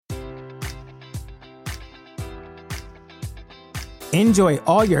Enjoy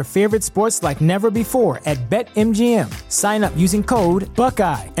all your favorite sports like never before at BetMGM. Sign up using code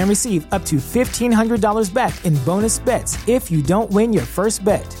Buckeye and receive up to $1,500 back in bonus bets if you don't win your first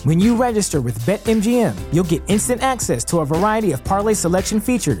bet. When you register with BetMGM, you'll get instant access to a variety of parlay selection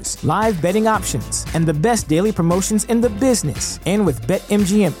features, live betting options, and the best daily promotions in the business. And with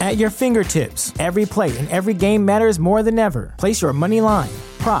BetMGM at your fingertips, every play and every game matters more than ever. Place your money line,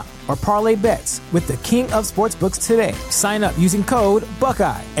 prop, or parlay bets with the king of sportsbooks today. Sign up using code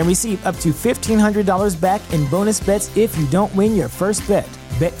Buckeye and receive up to $1,500 back in bonus bets if you don't win your first bet.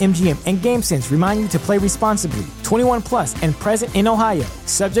 BetMGM and GameSense remind you to play responsibly. 21 plus and present in Ohio,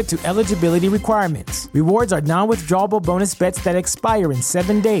 subject to eligibility requirements. Rewards are non-withdrawable bonus bets that expire in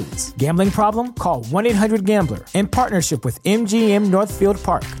 7 days. Gambling problem? Call 1-800-GAMBLER. In partnership with MGM Northfield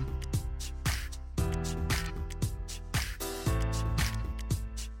Park.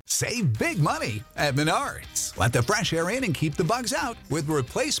 Save big money at Menards. Let the fresh air in and keep the bugs out with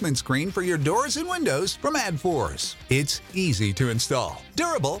replacement screen for your doors and windows from AdForce. It's easy to install,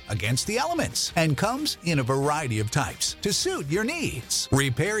 durable against the elements, and comes in a variety of types to suit your needs.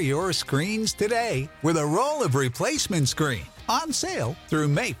 Repair your screens today with a roll of replacement screen on sale through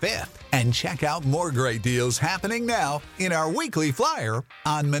May 5th. And check out more great deals happening now in our weekly flyer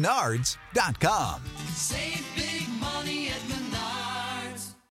on Menards.com. Save big money at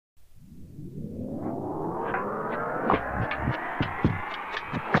Menards.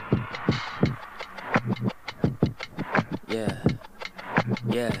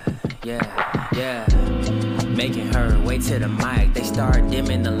 Yeah. Making her way to the mic. They start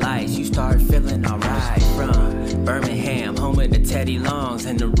dimming the lights. You start feeling alright. From Birmingham, home of the Teddy Longs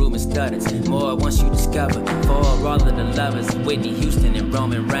and the Ruben Studdards. More once you discover. For all of the lovers, Whitney Houston and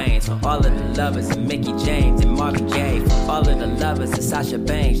Roman Reigns. For all of the lovers, Mickey James and Marvin Gaye. For all of the lovers, Sasha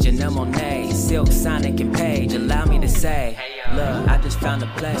Banks, Janelle Monáe, Silk, Sonic, and Paige. Allow me to say, look, I just found a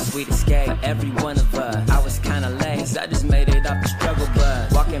place, sweet escape for every one of us. I was kinda late, I just made it off the struggle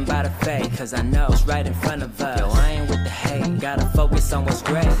bus. Walking by the fate, cause I know it's right in front of us. Yo, I ain't with the hate, gotta focus on what's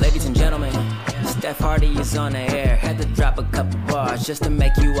great. Ladies and gentlemen, Steph Hardy is on the air. Had to drop a couple bars just to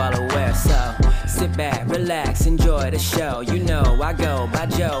make you all aware. So, sit back, relax, enjoy the show. You know I go by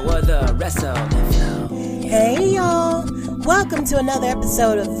Joe or the rest of them. Hey y'all, welcome to another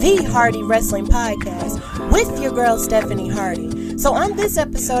episode of the Hardy Wrestling Podcast with your girl Stephanie Hardy. So on this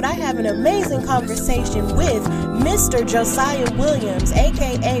episode, I have an amazing conversation with Mr. Josiah Williams,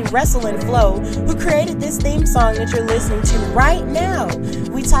 aka Wrestle and Flow, who created this theme song that you're listening to right now.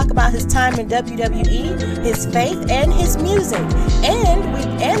 We talk about his time in WWE, his faith, and his music.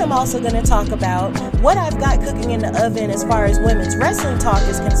 And I'm also going to talk about what I've got cooking in the oven as far as women's wrestling talk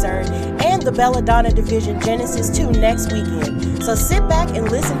is concerned, and the Belladonna Division Genesis 2 next weekend. So sit back and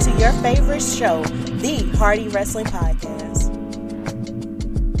listen to your favorite show, the Hardy Wrestling Podcast.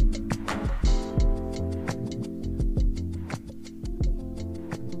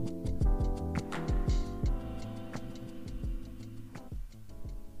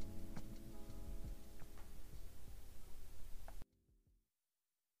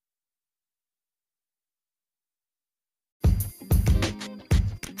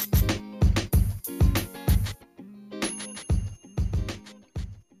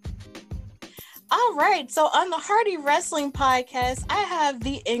 All right, so on the Hardy Wrestling Podcast, I have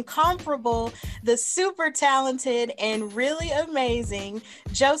the incomparable, the super talented, and really amazing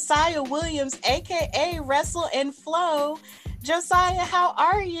Josiah Williams, aka Wrestle and Flow. Josiah, how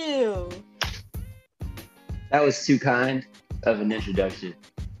are you? That was too kind of an introduction,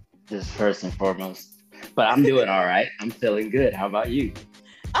 just first and foremost. But I'm doing all right. I'm feeling good. How about you?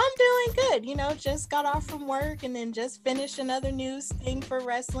 I'm doing good. You know, just got off from work and then just finished another news thing for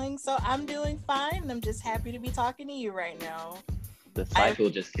wrestling. So I'm doing fine. I'm just happy to be talking to you right now. The cycle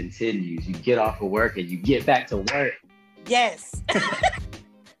just continues. You get off of work and you get back to work. Yes.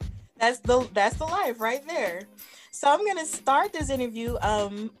 That's the life right there. So I'm going to start this interview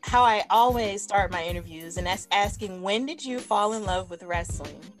how I always start my interviews, and that's asking, when did you fall in love with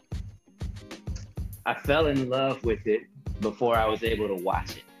wrestling? I fell in love with it before I was able to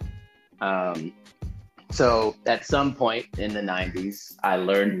watch it. So at some point in the 90s, I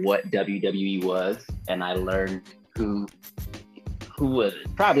learned what WWE was, and I learned who was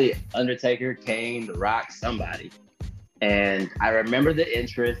it? Probably Undertaker, Kane, The Rock, somebody. And I remember the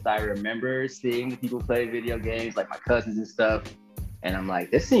interest. I remember seeing the people play video games, like my cousins and stuff. And I'm like,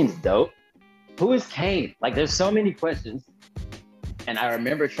 this seems dope. Who is Kane? Like, there's so many questions. And I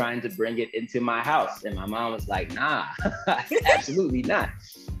remember trying to bring it into my house. And my mom was like, nah, absolutely not.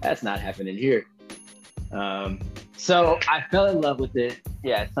 That's not happening here. So I fell in love with it,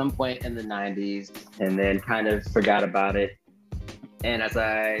 at some point in the 90s, and then kind of forgot about it. And as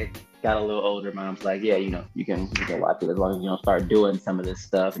I got a little older, mom's like, yeah, you can watch it as long as you don't start doing some of this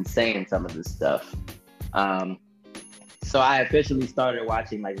stuff and saying some of this stuff. So I officially started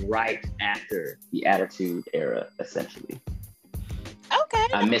watching like right after the Attitude Era, essentially. Okay.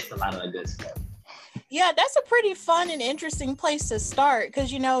 I missed a lot of the good stuff. Yeah, that's a pretty fun and interesting place to start because,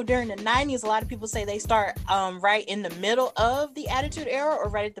 during the 90s, a lot of people say they start right in the middle of the Attitude Era or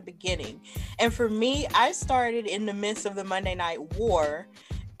right at the beginning. And for me, I started in the midst of the Monday Night War.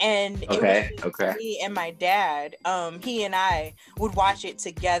 And it was me and my dad. He and I would watch it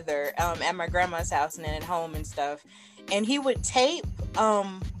together at my grandma's house and then at home and stuff. And he would tape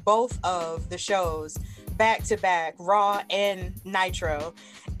both of the shows back to back, Raw and Nitro.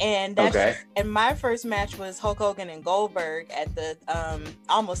 And that's and my first match was Hulk Hogan and Goldberg at the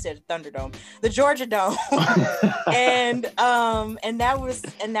almost at the Thunderdome, the Georgia Dome. and that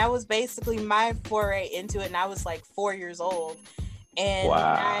was basically my foray into it. And I was like 4 years old. And when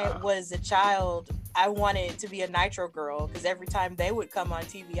I was a child, I wanted to be a Nitro girl because every time they would come on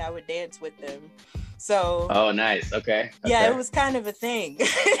TV, I would dance with them. So nice. Okay. Yeah, it was kind of a thing.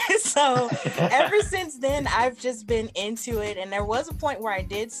 So ever since then, I've just been into it. And there was a point where I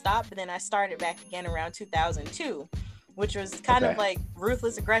did stop, but then I started back again around 2002, which was kind of like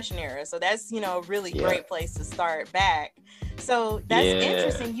Ruthless Aggression era. So that's, a really great place to start back. So that's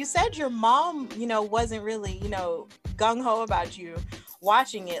interesting. You said your mom, wasn't really, gung-ho about you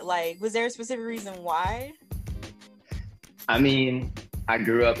watching it. Like, was there a specific reason why? I mean, I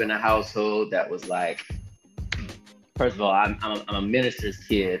grew up in a household that was like, first of all, I'm a minister's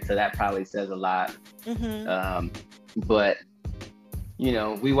kid, so that probably says a lot. Mm-hmm. But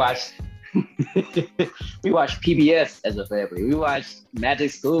we watched PBS as a family. We watched Magic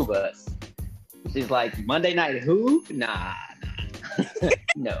School Bus. She's like, Monday Night Who? Nah.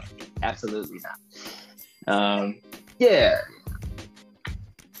 No, absolutely not. Yeah,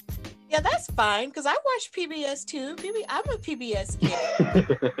 that's fine, because I watch PBS too. I'm a PBS kid.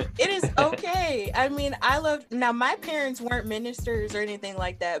 It is okay. I mean, now my parents weren't ministers or anything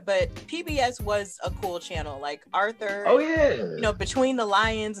like that, but PBS was a cool channel, like Arthur. Oh, yeah. Between the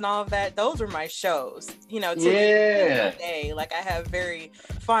Lions and all of that. Those were my shows, to this day. Like, I have very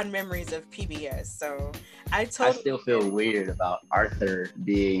fond memories of PBS, so I still feel weird about Arthur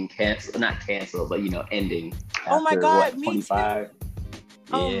being not canceled, but, ending. Oh my God, me 25? Too.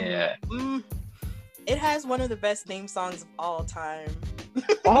 Yeah. It has one of the best theme songs of all time.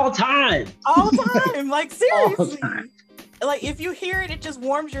 All time. Like, seriously. Like, if you hear it, it just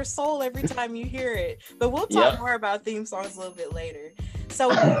warms your soul every time you hear it. But we'll talk more about theme songs a little bit later.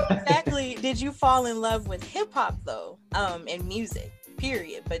 So exactly did you fall in love with hip hop though? And music,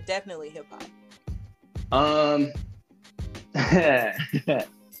 period, but definitely hip hop.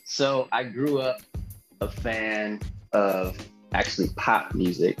 So I grew up a fan of actually pop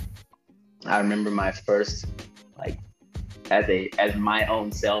music. I remember my first, like, as my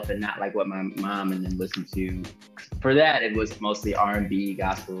own self and not like what my mom and then listened to. For that, it was mostly R&B,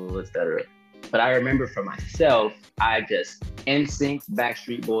 gospel, etc. But I remember for myself, I just NSYNC,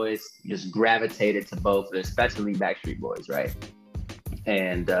 Backstreet Boys, just gravitated to both, especially Backstreet Boys, right?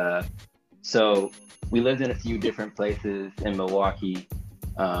 And so we lived in a few different places in Milwaukee,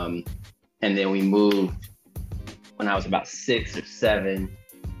 and then we moved when I was about 6 or 7.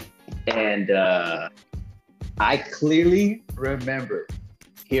 And I clearly remember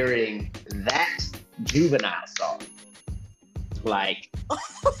hearing that Juvenile song. Like,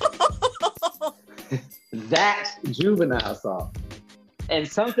 that Juvenile song. And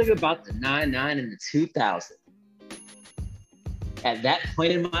something about the 99 and the 2000. At that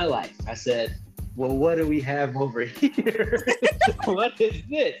point in my life, I said, well, what do we have over here? What is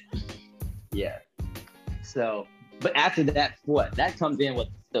this? Yeah. So, but after that, that comes in with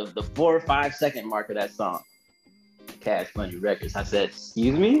the 4 or 5 second mark of that song, Cash Money Records. I said,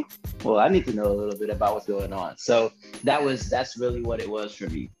 excuse me? Well, I need to know a little bit about what's going on. So that's really what it was for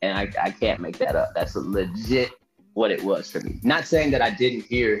me. And I can't make that up. That's legit what it was for me. Not saying that I didn't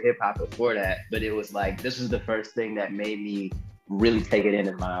hear hip hop before that, but it was like, this was the first thing that made me really take it in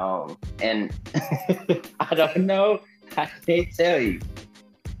as my own. And I don't know, I can't tell you,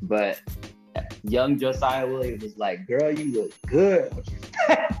 but young Josiah Williams was like, girl, you look good.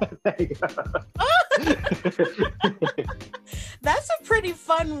 That's a pretty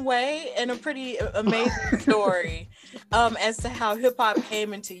fun way and a pretty amazing story as to how hip hop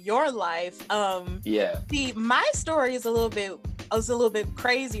came into your life. My story is a little bit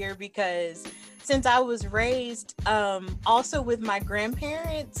crazier because since I was raised also with my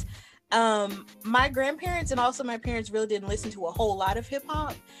grandparents and also my parents really didn't listen to a whole lot of hip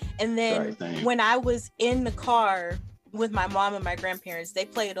hop. And then when I was in the car with my mom and my grandparents, they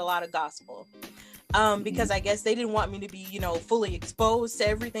played a lot of gospel. Because I guess they didn't want me to be, fully exposed to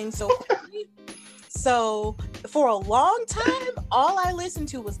everything so quickly. So for a long time, all I listened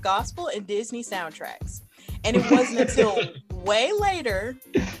to was gospel and Disney soundtracks. And it wasn't until way later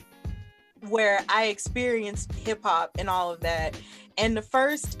where I experienced hip hop and all of that. And the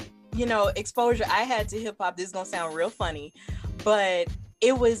first, exposure I had to hip hop, this is gonna sound real funny, but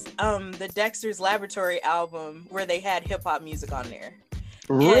it was the Dexter's Laboratory album where they had hip hop music on there.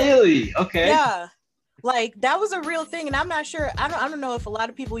 Really? Okay. Yeah. Like that was a real thing, and I'm not sure. I don't know if a lot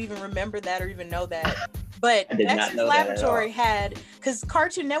of people even remember that or even know that. But Dexter's Laboratory had, because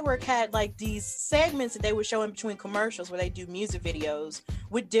Cartoon Network had like these segments that they would show in between commercials where they do music videos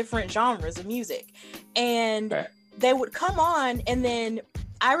with different genres of music, and they would come on, and then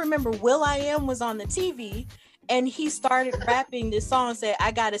I remember Will.i.am was on the TV. And he started rapping this song, said,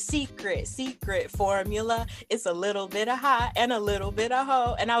 I got a secret formula. It's a little bit of hot and a little bit of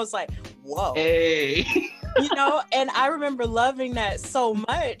hoe. And I was like, whoa. Hey. And I remember loving that so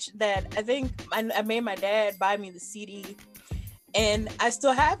much that I think I made my dad buy me the CD. And I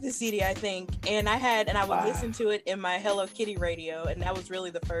still have the CD, I think. And I would listen to it in my Hello Kitty radio. And that was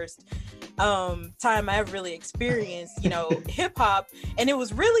really the first time I ever really experienced, hip hop. And it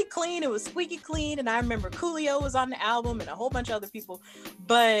was really clean. It was squeaky clean. And I remember Coolio was on the album and a whole bunch of other people.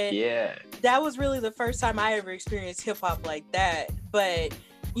 But yeah, that was really the first time I ever experienced hip hop like that. But,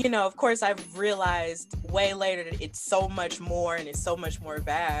 of course, I've realized way later that it's so much more and it's so much more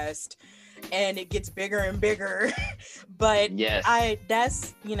vast. And it gets bigger and bigger. But yes,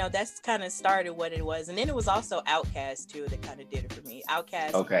 that's kind of started what it was. And then it was also Outkast too that kind of did it for me.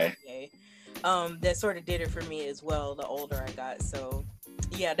 Outkast, okay, that sort of did it for me as well the older I got. So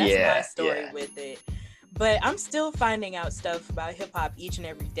yeah, that's my story with it. But I'm still finding out stuff about hip hop each and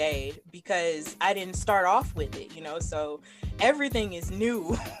every day because I didn't start off with it, so everything is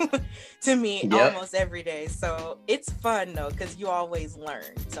new to me almost every day. So it's fun though, because you always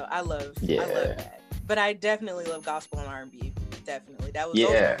learn. So I love that. But I definitely love gospel and R&B. Definitely. Those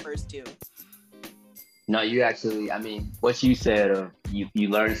were the first two. No, you actually, what you said of you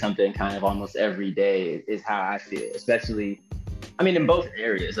learn something kind of almost every day is how I feel, especially in both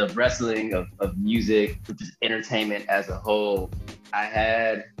areas of wrestling, of music, just entertainment as a whole. I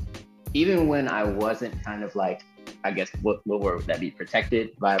had, even when I wasn't kind of like, I guess, what word would that be,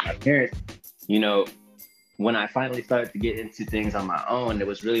 protected by my parents, when I finally started to get into things on my own, it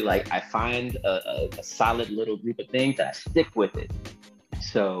was really like I find a solid little group of things that I stick with it.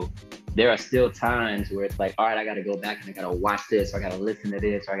 So there are still times where it's like, all right, I got to go back and I got to watch this, or I got to listen to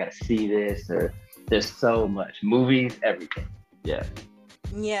this, or I got to see this, or there's so much. Movies, everything. Yeah.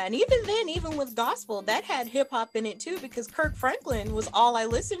 Yeah, and even then, even with gospel, that had hip hop in it too, because Kirk Franklin was all I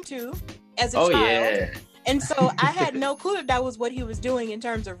listened to as a child. Yeah. And so I had no clue that was what he was doing in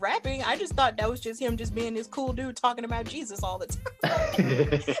terms of rapping. I just thought that was just him just being this cool dude talking about Jesus all the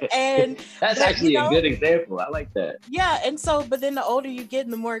time. And that's actually a good example. I like that. Yeah, and so, but then the older you get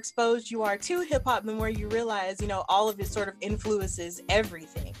and the more exposed you are to hip hop, the more you realize, all of it sort of influences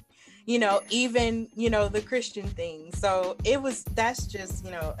everything. Even, the Christian thing. So that's just,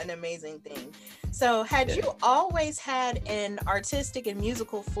 an amazing thing. So had you always had an artistic and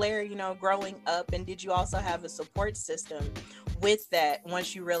musical flair, growing up, and did you also have a support system with that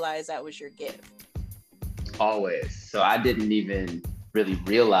once you realized that was your gift? Always. So I didn't even really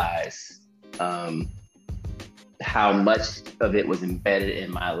realize how much of it was embedded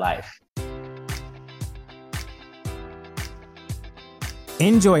in my life.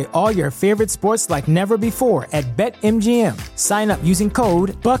 Enjoy all your favorite sports like never before at BetMGM. Sign up using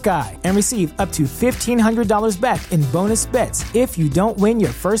code Buckeye and receive up to $1,500 back in bonus bets if you don't win your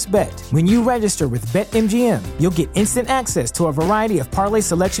first bet. When you register with BetMGM, you'll get instant access to a variety of parlay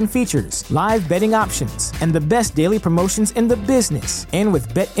selection features, live betting options, and the best daily promotions in the business. And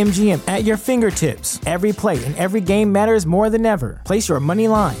with BetMGM at your fingertips, every play and every game matters more than ever. Place your money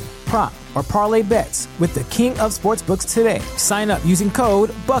line, prop, or parlay bets with the king of sportsbooks today. Sign up using code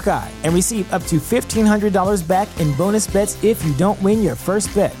Buckeye and receive up to $1,500 back in bonus bets if you don't win your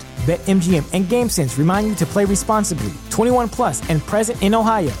first bet. BetMGM and GameSense remind you to play responsibly. 21 plus and present in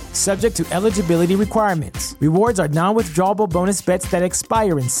Ohio, subject to eligibility requirements. Rewards are non-withdrawable bonus bets that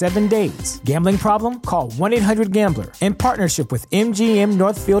expire in 7 days. Gambling problem? Call 1-800-GAMBLER. In partnership with MGM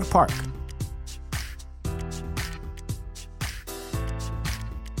Northfield Park.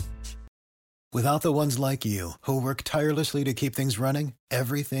 Without the ones like you, who work tirelessly to keep things running,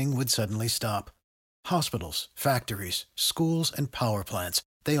 everything would suddenly stop. Hospitals, factories, schools, and power plants,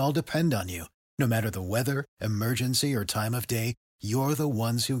 they all depend on you. No matter the weather, emergency, or time of day, you're the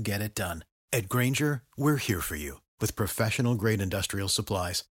ones who get it done. At Grainger, we're here for you with professional-grade industrial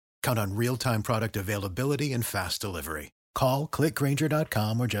supplies, count on real-time product availability and fast delivery. Call, click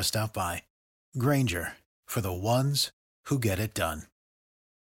Grainger.com, or just stop by. Grainger, for the ones who get it done.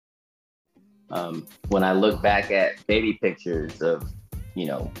 When I look back at baby pictures of,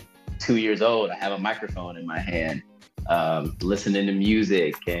 2 years old, I have a microphone in my hand, listening to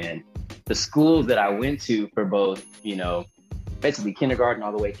music, and the schools that I went to for both, basically kindergarten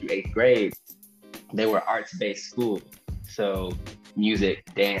all the way through 8th grade, they were arts-based schools. So music,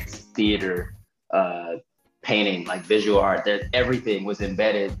 dance, theater, painting, like visual art, everything was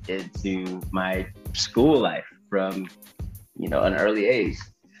embedded into my school life from, an early age.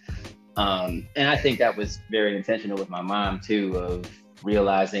 And I think that was very intentional with my mom too, of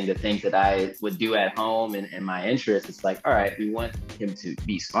realizing the things that I would do at home and my interests. It's like, all right, we want him to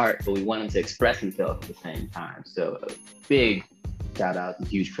be smart, but we want him to express himself at the same time. So a big shout out and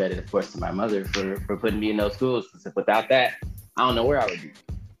huge credit, of course, to my mother for putting me in those schools. Without that, I don't know where I would be.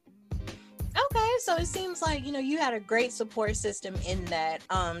 Okay, so it seems like, you had a great support system in that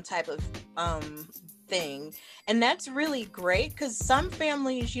type of thing. And that's really great, because some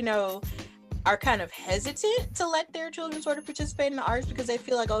families, are kind of hesitant to let their children sort of participate in the arts because they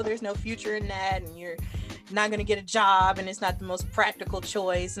feel like, oh, there's no future in that, and you're not going to get a job, and it's not the most practical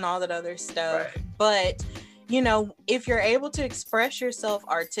choice and all that other stuff. Right. But if you're able to express yourself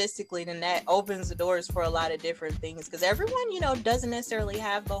artistically, then that opens the doors for a lot of different things, because everyone, doesn't necessarily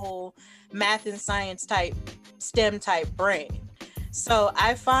have the whole math and science type, STEM type brain. So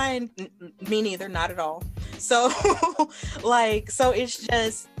I find me neither, not at all. So so it's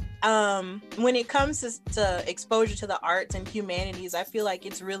just, when it comes to exposure to the arts and humanities, I feel like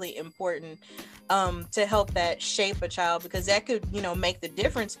it's really important to help that shape a child, because that could, make the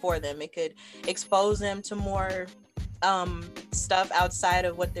difference for them. It could expose them to more stuff outside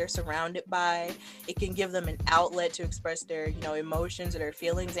of what they're surrounded by. It can give them an outlet to express their, emotions or their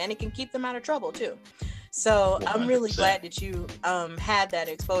feelings, and it can keep them out of trouble too. So 100%. I'm really glad that you had that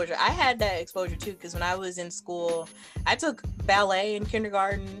exposure. I had that exposure too, because when I was in school, I took ballet in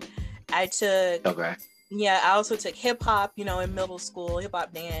kindergarten. I also took hip hop, in middle school, hip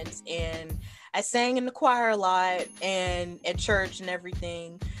hop dance, and I sang in the choir a lot and at church and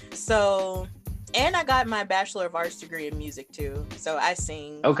everything. So, and I got my Bachelor of Arts degree in music too. So I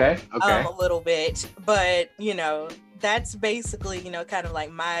sing a little bit, but that's basically, kind of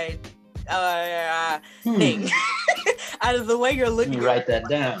like my thing. Out of the way you're looking, you write that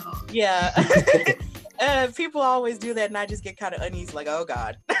down. Yeah. People always do that, and I just get kind of uneasy, like, oh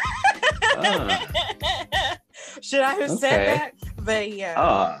God. Should I have said that? But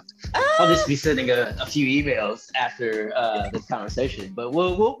yeah. I'll just be sending a few emails after this conversation, but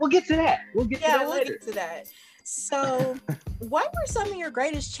we'll get to that. We'll get to that. So, what were some of your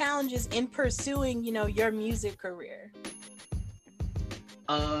greatest challenges in pursuing, your music career?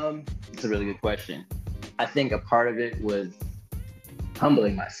 It's a really good question. I think a part of it was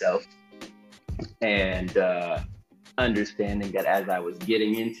humbling myself and understanding that as I was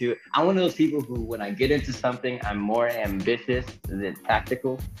getting into it, I'm one of those people who, when I get into something, I'm more ambitious than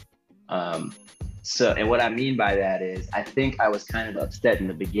tactical. And what I mean by that is, I think I was kind of upset in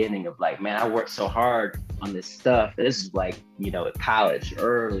the beginning of like, man, I worked so hard on this stuff. This is like, at college,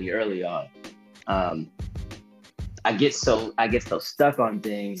 early on. I get so stuck on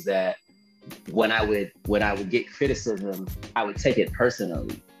things that when I would get criticism, I would take it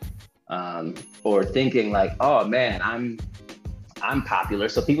personally, or thinking like, oh man, I'm popular,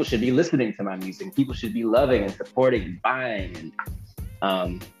 so people should be listening to my music. People should be loving and supporting and buying.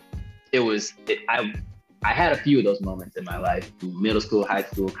 And I had a few of those moments in my life, middle school, high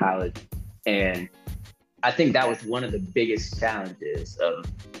school, college, and I think that was one of the biggest challenges of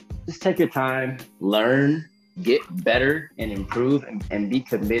just take your time, learn, get better and improve, and be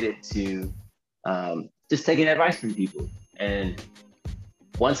committed to just taking advice from people. And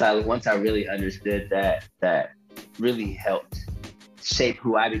once I really understood that really helped shape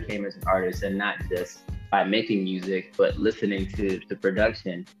who I became as an artist, and not just by making music, but listening to the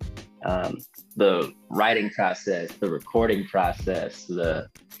production, the writing process, the recording process, the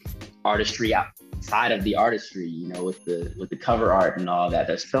artistry outside of the artistry, with the cover art and all that.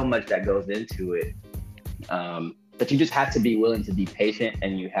 There's so much that goes into it. But you just have to be willing to be patient,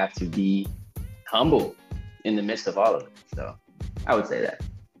 and you have to be humble in the midst of all of it. So I would say that.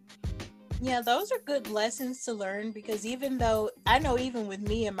 Yeah, those are good lessons to learn, because even though I know, even with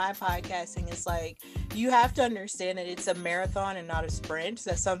me and my podcasting, it's like you have to understand that it's a marathon and not a sprint.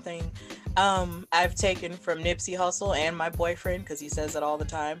 That's something I've taken from Nipsey Hussle and my boyfriend, because he says it all the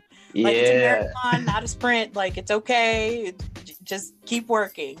time. Like, it's a marathon, not a sprint. Like, it's okay. just keep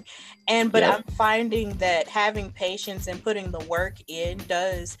working. But Yep. I'm finding that having patience and putting the work in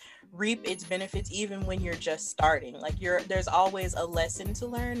does reap its benefits even when you're just starting. Like there's always a lesson to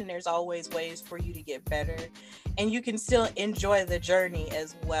learn, and there's always ways for you to get better, and you can still enjoy the journey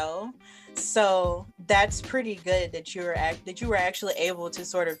as well. So that's pretty good that you were actually able to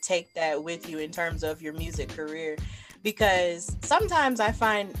sort of take that with you in terms of your music career, because sometimes I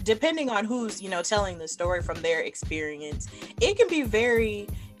find, depending on who's, telling the story from their experience, it can be very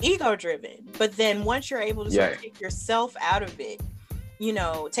ego driven. But then once you're able to sort of take yourself out of it,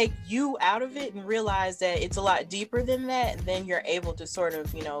 take you out of it and realize that it's a lot deeper than that, then you're able to sort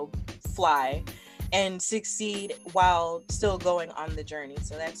of, fly and succeed while still going on the journey.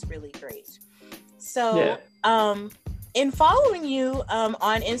 So that's really great. So, in following you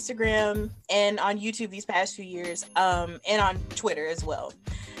on Instagram and on YouTube these past few years, and on Twitter as well,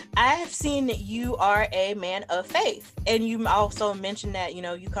 I have seen that you are a man of faith, and you also mentioned that,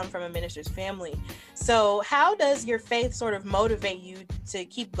 you come from a minister's family. So how does your faith sort of motivate you to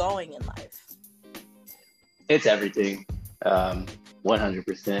keep going in life? It's everything.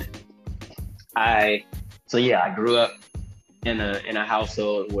 100%. I grew up in a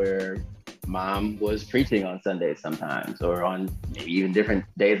household where mom was preaching on Sundays sometimes, or on maybe even different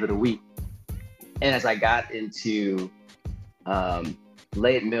days of the week. And as I got into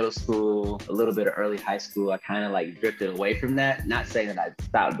late middle school, a little bit of early high school, I kind of like drifted away from that. Not saying that I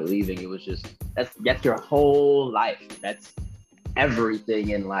stopped believing. It was just, that's your whole life. That's everything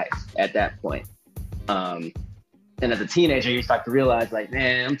in life at that point. And as a teenager, you start to realize, like,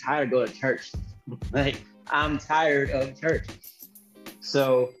 man, I'm tired of going to church. Like, I'm tired of church.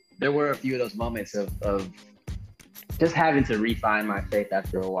 So there were a few of those moments of just having to refine my faith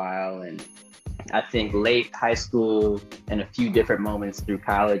after a while. And I think late high school and a few different moments through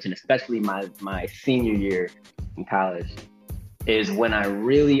college, and especially my senior year in college, is when I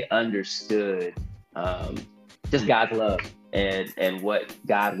really understood just God's love and what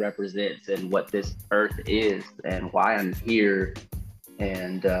God represents and what this earth is and why I'm here.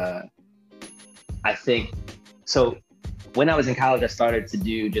 And I think, so when I was in college, I started to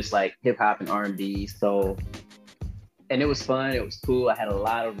do just like hip hop and R&B, soul. And it was fun. It was cool. I had a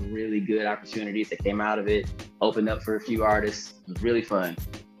lot of really good opportunities that came out of it, opened up for a few artists. It was really fun.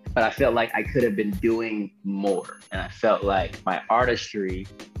 But I felt like I could have been doing more. And I felt like my artistry,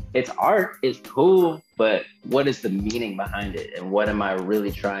 it's art, it's cool, but what is the meaning behind it? And what am I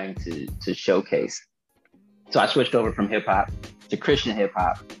really trying to showcase? So I switched over from hip hop to Christian hip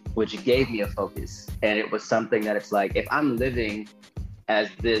hop, which gave me a focus. And it was something that it's like, if I'm living as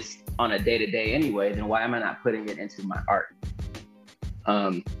this on a day-to-day anyway, then why am I not putting it into my art?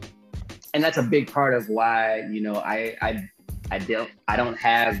 And that's a big part of why, I don't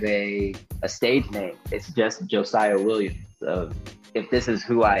have a stage name. It's just Josiah Williams. If this is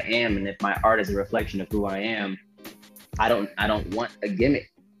who I am, and if my art is a reflection of who I am, I don't want a gimmick.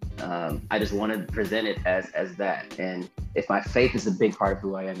 I just want to present it as that. And if my faith is a big part of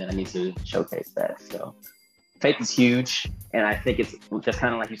who I am, then I need to showcase that. So faith is huge. And I think it's just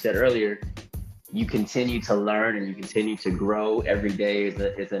kind of like you said earlier, you continue to learn and you continue to grow. Every day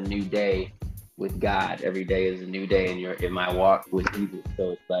is a new day with God. Every day is a new day in my walk with Jesus.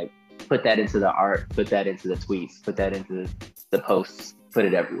 So it's like, put that into the art, put that into the tweets, put that into the posts, put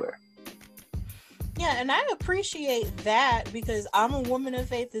it everywhere. Yeah, and I appreciate that because I'm a woman of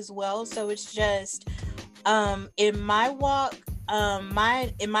faith as well. So it's just in my walk,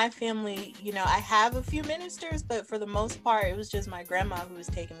 in my family, I have a few ministers, but for the most part, it was just my grandma who was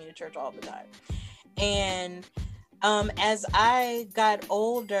taking me to church all the time. And as I got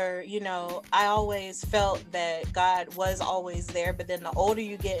older, I always felt that God was always there. But then the older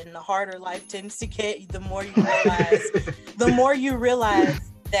you get and the harder life tends to get, the more you realize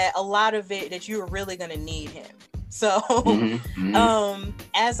that a lot of it, that you're really going to need him. So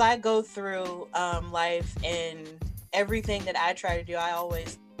as I go through life and everything that I try to do, I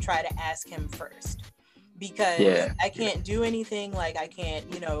always try to ask him first, because I can't do anything. Like I can't,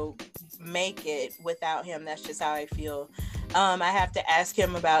 make it without him. That's just how I feel. I have to ask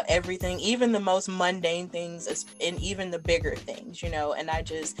him about everything, even the most mundane things and even the bigger things, and I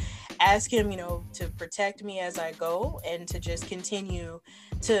just ask him, to protect me as I go and to just continue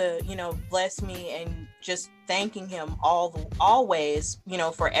to, bless me, and just thanking him always,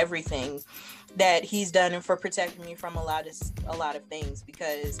 for everything that he's done and for protecting me from a lot of things,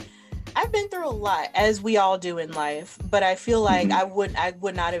 because I've been through a lot, as we all do in life, but I feel like I would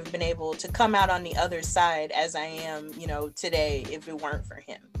not have been able to come out on the other side as I am, today if it weren't for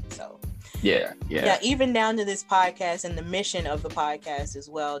him. So yeah, even down to this podcast and the mission of the podcast as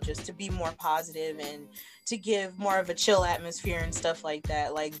well, just to be more positive and to give more of a chill atmosphere and stuff like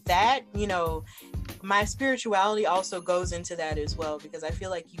that. Like that, you know, my spirituality also goes into that as well, because I feel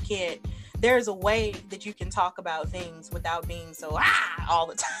like there's a way that you can talk about things without being so all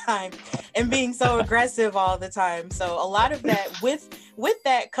the time and being so aggressive all the time. So a lot of that, with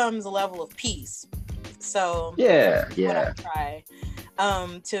that comes a level of peace. So yeah. what I try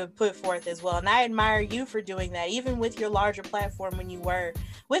to put forth as well. And I admire you for doing that. Even with your larger platform when you were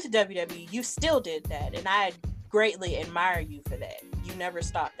with WWE, you still did that. And I greatly admire you for that. You never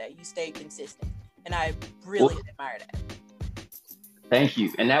stopped that. You stayed consistent. And I really admire that. Thank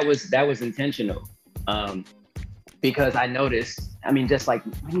you. And that was intentional. Because I noticed, I mean, just like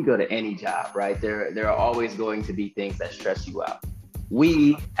when you go to any job, right, there are always going to be things that stress you out.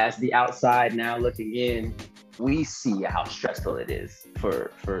 We, as the outside now looking in, we see how stressful it is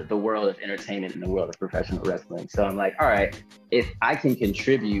for the world of entertainment and the world of professional wrestling. So I'm like, all right, if I can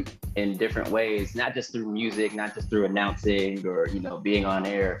contribute in different ways, not just through music, not just through announcing or, you know, being on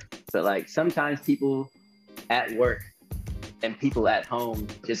air, but like sometimes people at work and people at home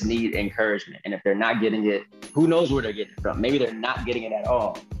just need encouragement. And if they're not getting it, who knows where they're getting it from? Maybe they're not getting it at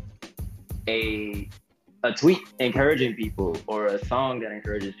all. A tweet encouraging people, or a song that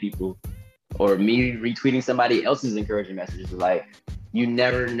encourages people, or me retweeting somebody else's encouraging messages. Like, you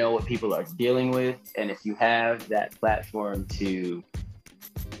never know what people are dealing with. And if you have that platform to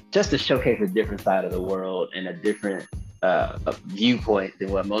showcase a different side of the world and a different a viewpoint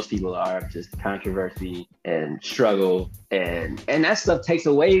than what most people are, just controversy and struggle, and that stuff takes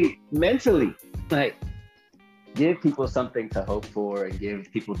away mentally. Like, give people something to hope for and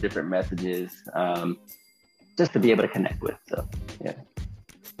give people different messages, just to be able to connect with. So yeah.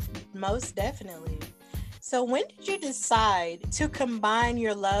 Most definitely. So when did you decide to combine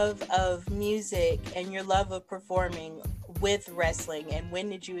your love of music and your love of performing with wrestling? And when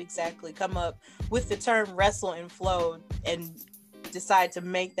did you exactly come up with the term Wrestle and Flow and decide to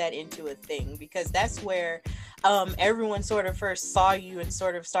make that into a thing? Because that's where everyone sort of first saw you and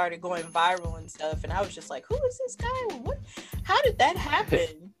sort of started going viral and stuff. And I was just like, who is this guy? How did that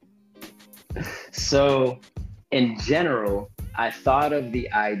happen? So in general, I thought of the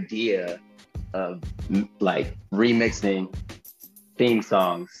idea of like remixing theme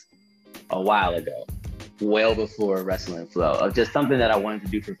songs a while ago, well before Wrestle and Flow, of just something that I wanted to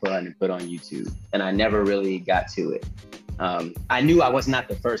do for fun and put on YouTube. And I never really got to it. I knew I was not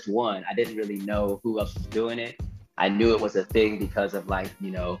the first one. I didn't really know who else was doing it. I knew it was a thing because of, like,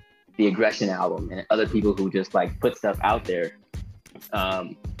 you know, the Aggression album and other people who just like put stuff out there.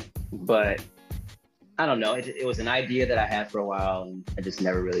 But I don't know, it was an idea that I had for a while and I just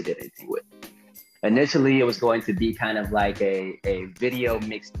never really did anything with it. Initially, it was going to be kind of like a video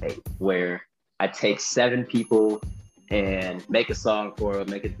mixtape where I take 7 people and make a song for them,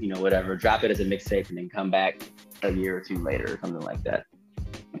 make it, you know, whatever, drop it as a mixtape, and then come back a year or two later or something like that.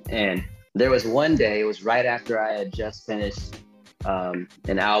 And there was one day, it was right after I had just finished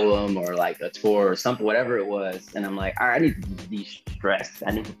an album or like a tour or something, whatever it was. And I'm like, all right, I need to de-stress.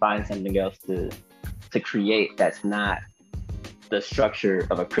 I need to find something else to create that's not the structure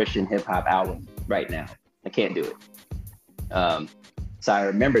of a Christian hip hop album right now. I can't do it. So I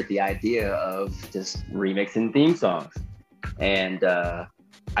remembered the idea of just remixing theme songs. And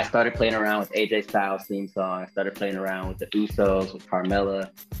I started playing around with AJ Styles' theme song. I started playing around with the Usos, with Carmella.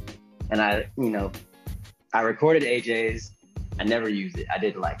 And I recorded AJ's. I never used it. I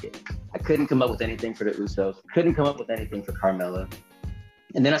didn't like it. I couldn't come up with anything for the Usos. Couldn't come up with anything for Carmella.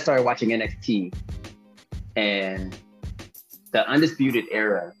 And then I started watching NXT. And the Undisputed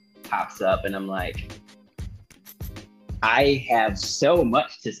Era pops up, and I'm like, I have so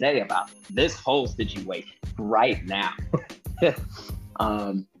much to say about this whole situation right now.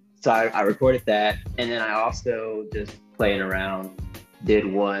 So I recorded that, and then I also, just playing around, did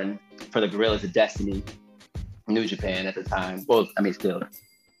one for the Gorillas of Destiny, New Japan at the time. Well, I mean, still.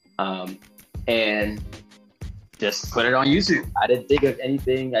 And just put it on YouTube. I didn't think of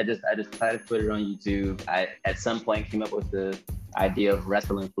anything. I just decided to put it on YouTube. I, at some point, came up with the idea of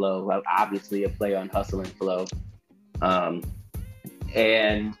Wrestle and Flow. Well, obviously a play on Hustle and Flow.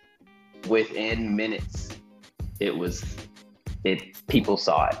 And within minutes, people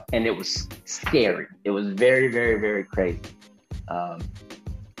saw it, and it was scary. It was very, very, very crazy.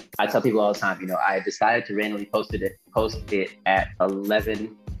 I tell people all the time, you know, I decided to randomly post it at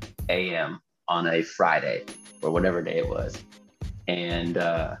 11 a.m. on a Friday or whatever day it was. And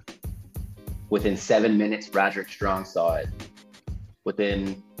within 7 minutes, Roderick Strong saw it.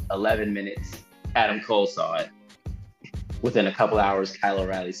 Within 11 minutes, Adam Cole saw it. Within a couple hours, Kyle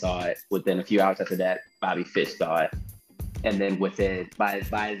O'Reilly saw it. Within a few hours after that, Bobby Fish saw it. And then by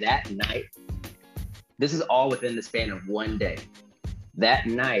that night, this is all within the span of one day. That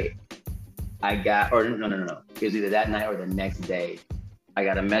night, I got, or no. It was either that night or the next day. I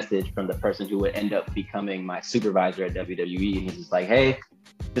got a message from the person who would end up becoming my supervisor at WWE. And he's just like, hey,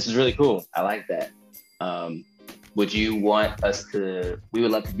 this is really cool. I like that. Would you want us to, we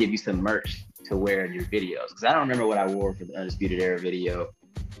would love to give you some merch to wear in your videos. Because I don't remember what I wore for the Undisputed Era video,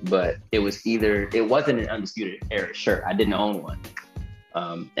 but it wasn't an Undisputed Era shirt. I didn't own one.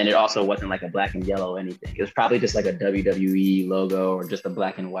 And it also wasn't like a black and yellow or anything. It was probably just like a WWE logo or just a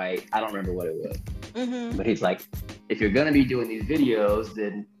black and white. I don't remember what it was. Mm-hmm. But he's like, if you're going to be doing these videos,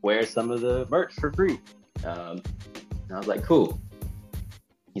 then wear some of the merch for free. And I was like, cool.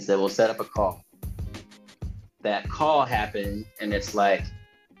 He said, we'll set up a call. That call happened, and it's like,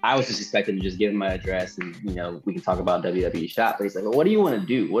 I was just expecting to just give him my address and, you know, we can talk about WWE shop. But he's like, well, what do you want to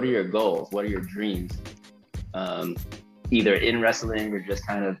do? What are your goals? What are your dreams? Either in wrestling or just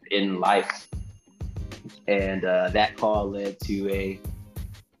kind of in life. And that call led to a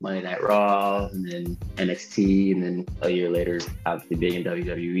Monday Night Raw and then NXT, and then a year later, obviously being in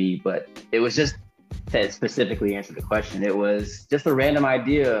WWE. But it was just, to specifically answer the question, it was just a random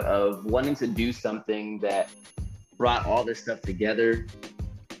idea of wanting to do something that brought all this stuff together,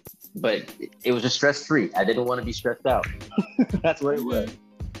 but it was just stress-free. I didn't want to be stressed out. That's what it was.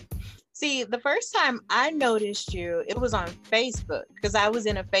 See, the first time I noticed you, it was on Facebook, because I was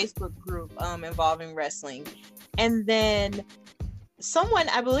in a Facebook group involving wrestling. And then someone,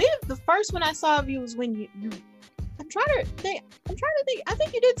 I believe the first one I saw of you was when you I'm trying to think, I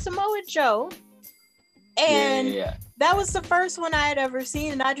think you did Samoa Joe. And that was the first one I had ever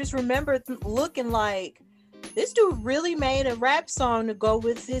seen. And I just remember looking like, this dude really made a rap song to go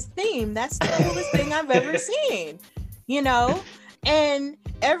with his theme. That's the coolest thing I've ever seen, you know? And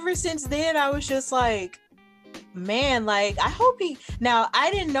ever since then, I was just like, man, like, I hope now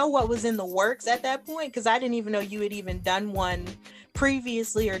I didn't know what was in the works at that point, because I didn't even know you had even done one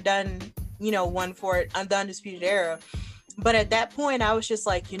previously or done, you know, one for the Undisputed Era. But at that point, I was just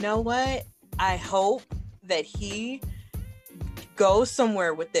like, you know what? I hope that he goes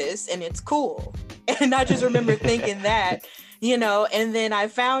somewhere with this and it's cool. And I just remember thinking that, you know, and then I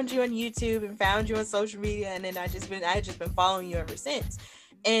found you on YouTube and found you on social media, and then I just been following you ever since.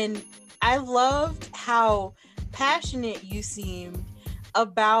 And I loved how passionate you seemed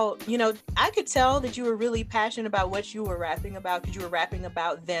about, you know, I could tell that you were really passionate about what you were rapping about, because you were rapping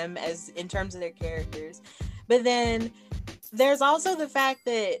about them as in terms of their characters. But then there's also the fact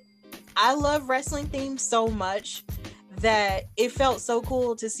that I love wrestling themes so much that it felt so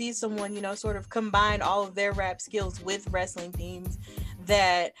cool to see someone, you know, sort of combine all of their rap skills with wrestling themes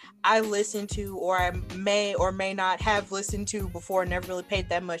that I listened to, or I may or may not have listened to before, never really paid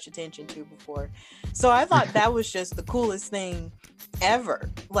that much attention to before. So I thought that was just the coolest thing ever,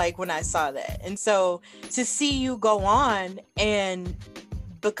 like when I saw that. And so to see you go on and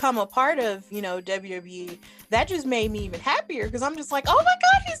become a part of, you know, WWE, that just made me even happier, because I'm just like, oh my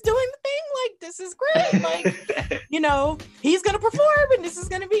God, he's doing the thing. Like, this is great. Like, you know, he's going to perform and this is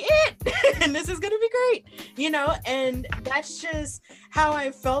going to be it. And this is going to be great, you know, and that's just how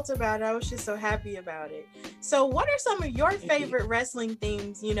I felt about it. I was just so happy about it. So what are some of your favorite wrestling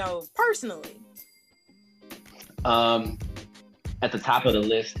themes, you know, personally? At the top of the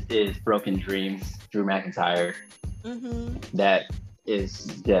list is Broken Dreams, Drew McIntyre. Mm-hmm. That is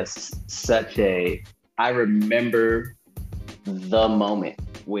just such I remember the moment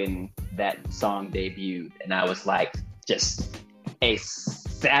when that song debuted, and I was like just a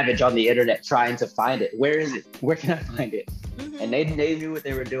savage on the internet trying to find it. Where is it? Where can I find it? Mm-hmm. And they knew what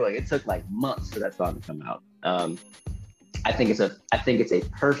they were doing. It took like months for that song to come out. I think it's a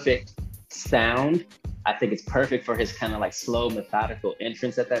perfect sound. I think it's perfect for his kind of like slow, methodical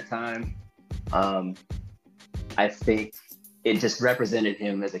entrance at that time. I think it just represented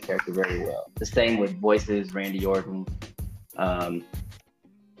him as a character very well. The same with Voices, Randy Orton. The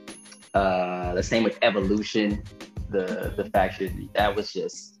same with Evolution, the faction. That was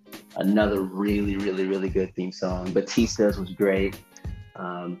just another really, really, really good theme song. Batista's was great.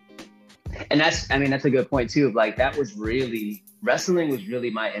 And that's a good point too. Of like, that was really, wrestling was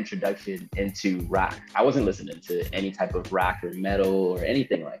really my introduction into rock. I wasn't listening to any type of rock or metal or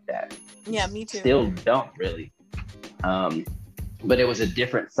anything like that. Yeah, me too. Still don't really. But it was a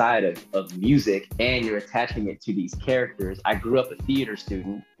different side of music, and you're attaching it to these characters. I grew up a theater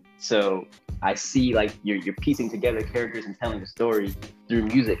student, so I see like you're piecing together characters and telling a story through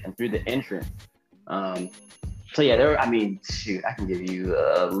music and through the entrance. So yeah, I can give you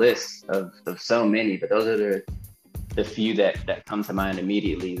a list of so many, but those are the few that come to mind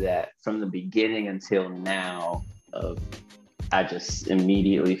immediately, that from the beginning until now, I just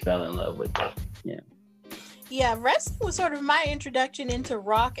immediately fell in love with it. Yeah. Yeah, wrestling was sort of my introduction into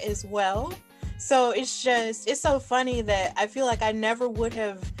rock as well. So it's so funny that I feel like I never would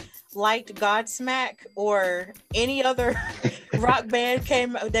have liked Godsmack or any other rock band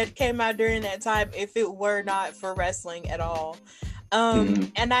that came out during that time if it were not for wrestling at all.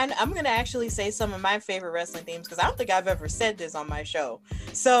 And I'm gonna actually say some of my favorite wrestling themes because I don't think I've ever said this on my show.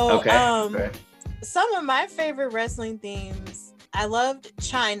 So some of my favorite wrestling themes, I loved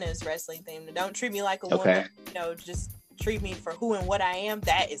China's wrestling theme. Don't treat me like a woman, just treat me for who and what I am.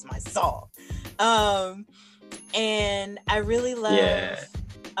 That is my song. And I really love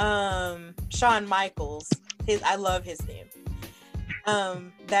Shawn Michaels. I love his theme.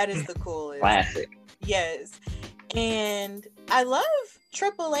 That is the coolest. Classic. Yes. And I love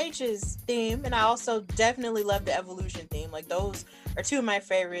Triple H's theme, and I also definitely love the Evolution theme. Like, those are two of my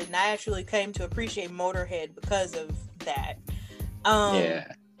favorites, and I actually came to appreciate Motorhead because of that.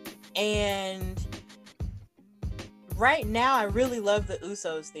 And right now, I really love the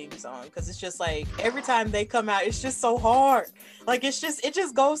Usos theme song because it's just like every time they come out, it's just so hard. Like, it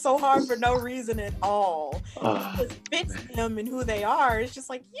just goes so hard for no reason at all. It just fits them and who they are. It's just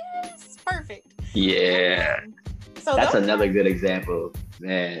like, yes, perfect. Yeah. So that's another good example,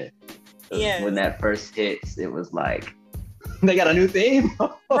 man. Yeah. When that first hits, it was like, they got a new theme.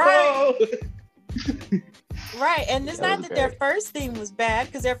 Right. Right. And it's not that their first theme was bad,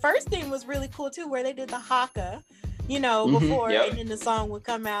 because their first theme was really cool too, where they did the haka, before, and then the song would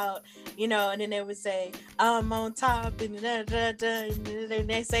come out, and then they would say, I'm on top, and then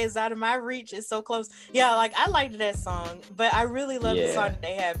they say it's out of my reach, it's so close. Yeah, like, I liked that song, but I really love the song that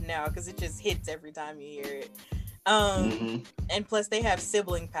they have now because it just hits every time you hear it. And plus they have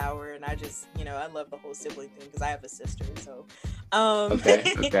sibling power, and I just, I love the whole sibling thing because I have a sister, so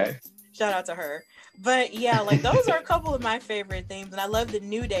okay. Shout out to her. But yeah, like, those are a couple of my favorite themes, and I love the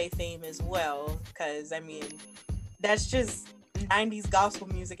New Day theme as well because, I mean, that's just 90s gospel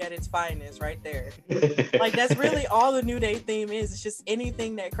music at its finest right there. Like, that's really all the New Day theme is. It's just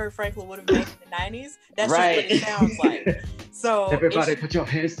anything that Kirk Franklin would have made in the 90s. That's just what it sounds like. So everybody put your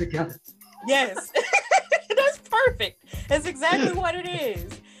hands together. Yes. That's perfect. That's exactly what it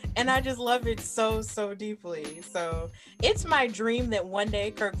is. And I just love it so, so deeply. So it's my dream that one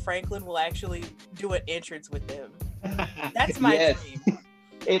day Kirk Franklin will actually do an entrance with them. That's my dream.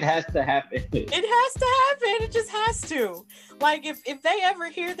 It has to happen. It has to happen. It just has to. Like, if they ever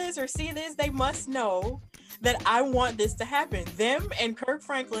hear this or see this, they must know that I want this to happen. Them and Kirk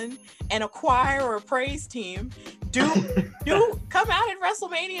Franklin and a choir or a praise team do come out at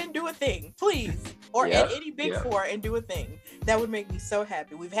WrestleMania and do a thing, please. Or at any Big Four and do a thing. That would make me so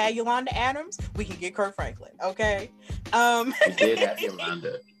happy. We've had Yolanda Adams. We can get Kirk Franklin, okay? We did have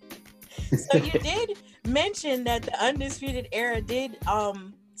Yolanda. So you did mention that the Undisputed Era did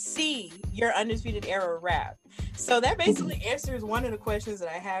see your Undisputed Era rap. So that basically answers one of the questions that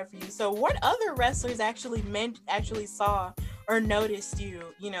I have for you. So what other wrestlers actually saw or noticed you,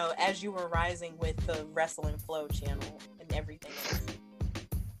 as you were rising with the Wrestling Flow channel and everything else?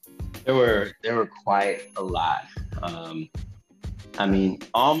 There were quite a lot. I mean,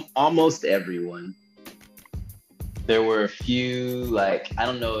 almost everyone. There were a few, like, I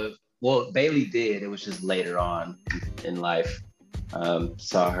don't know if, Bailey did. It was just later on in life.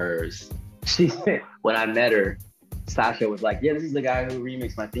 Saw hers. When I met her, Sasha was like, yeah, this is the guy who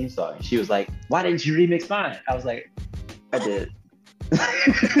remixed my theme song. And she was like, why didn't you remix mine? I was like, I did.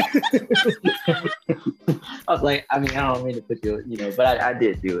 I was like, I mean, I don't mean to put you, but I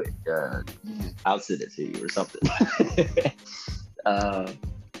did do it. I'll send it to you or something.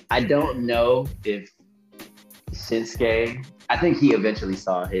 I don't know if Shinsuke, I think he eventually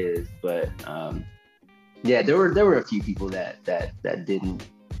saw his, but there were a few people that didn't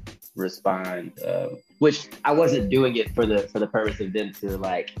respond, which I wasn't doing it for the purpose of them to,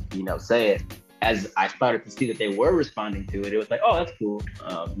 like, say it. As I started to see that they were responding to it, it was like, oh, that's cool.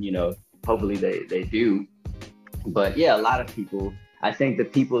 Hopefully they do. But yeah, a lot of people, I think the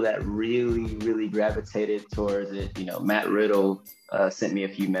people that really, really gravitated towards it, Matt Riddle sent me a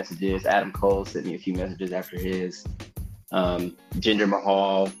few messages. Adam Cole sent me a few messages after his. Jinder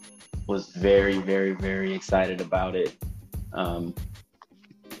Mahal was very, very, very excited about it.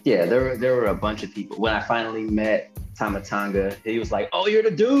 There were a bunch of people. When I finally met Tama Tonga, he was like, oh, you're the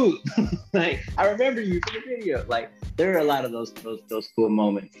dude. Like, I remember you from the video. Like, there are a lot of those cool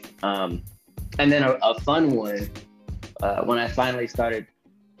moments. And then a fun one, when I finally started,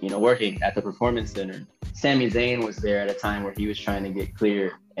 working at the Performance Center, Sami Zayn was there at a time where he was trying to get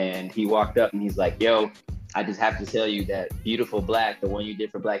clear, and he walked up and he's like, yo, I just have to tell you that Beautiful Black, the one you did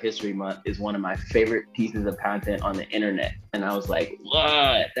for Black History Month, is one of my favorite pieces of content on the internet. And I was like,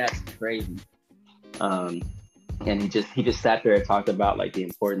 what? That's crazy. and he just sat there and talked about like the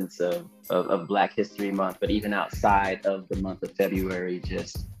importance of Black History Month, but even outside of the month of February,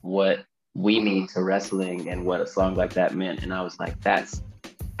 just what we mean to wrestling and what a song like that meant. And I was like, that's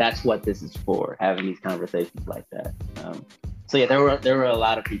what this is for, having these conversations like that. So yeah, there were a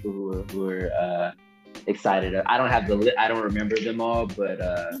lot of people who were excited. I don't remember them all, but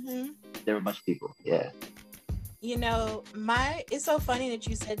there were a bunch of people. Yeah. You know, it's so funny that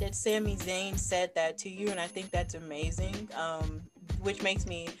you said that Sami Zayn said that to you, and I think that's amazing. Which makes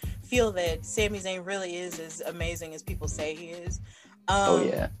me feel that Sami Zayn really is as amazing as people say he is. Oh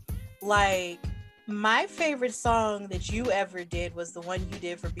yeah. Like, my favorite song that you ever did was the one you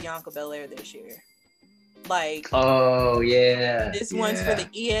did for Bianca Belair this year. Like, oh yeah, this one's for the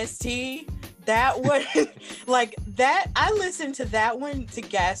EST. That one, like that, I listened to that one to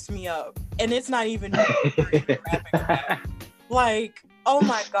gas me up, and it's not even rapping about. Like, oh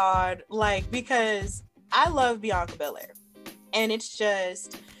my god, like, because I love Bianca Belair, and it's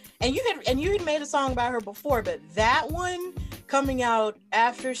just, and you had made a song about her before, but that one coming out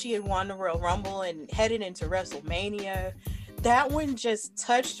after she had won the Royal Rumble and headed into WrestleMania, that one just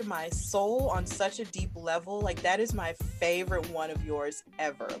touched my soul on such a deep level. Like, that is my favorite one of yours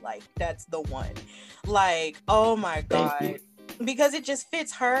ever. Like, that's the one. Like, oh my god, because it just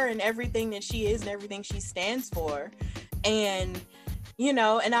fits her and everything that she is and everything she stands for. And you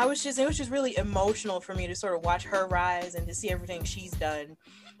know, and it was just really emotional for me to sort of watch her rise and to see everything she's done.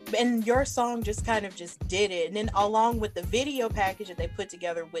 And your song just kind of just did it. And then along with the video package that they put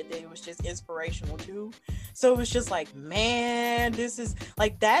together with it, it was just inspirational too. So it was just like, man, this is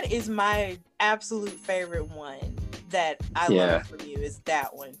like, that is my absolute favorite one that I love from you, is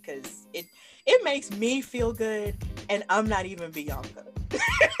that one, because it makes me feel good, and I'm not even Bianca.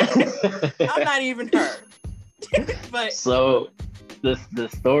 I'm not even her. But so the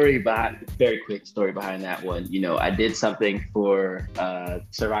story behind, very quick story behind that one, you know, I did something for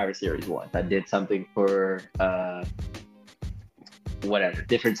Survivor Series once. I did something for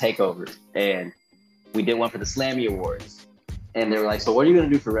different takeovers, and we did one for the Slammy Awards. And they were like, so what are you gonna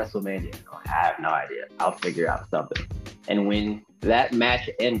do for WrestleMania? I have no idea. I'll figure out something. And when that match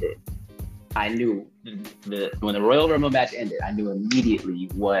ended, I knew when the Royal Rumble match ended, I knew immediately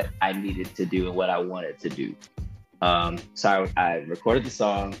what I needed to do and what I wanted to do. So I recorded the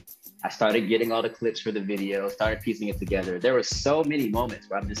song. I started getting all the clips for the video, started piecing it together. There were so many moments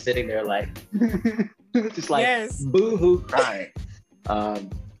where I'm just sitting there like, just like boo-hoo crying.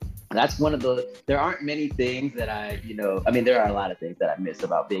 That's one of there aren't many things that there are a lot of things that I miss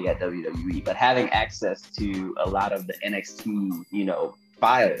about being at WWE, but having access to a lot of the NXT,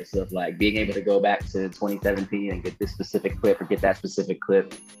 files of like being able to go back to 2017 and get this specific clip or get that specific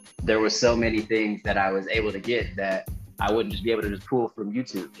clip. There were so many things that I was able to get that I wouldn't just be able to just pull from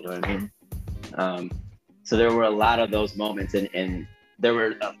YouTube. You know what I mean? So there were a lot of those moments, and there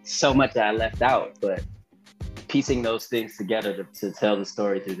were so much that I left out, but piecing those things together to tell the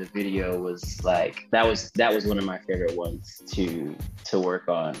story through the video was like, that was one of my favorite ones to work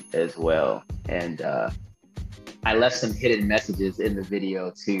on as well. And I left some hidden messages in the video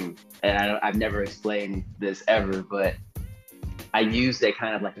too. And I've never explained this ever, but I used a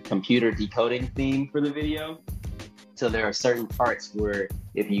kind of like a computer decoding theme for the video. So there are certain parts where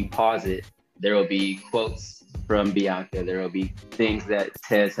if you pause it, there will be quotes from Bianca. There will be things that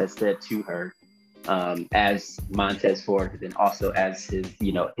Tez has said to her as Montez Ford, and also as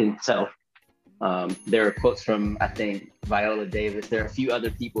himself. There are quotes from, I think, Viola Davis. There are a few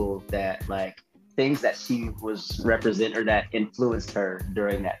other people that like things that she was represent or that influenced her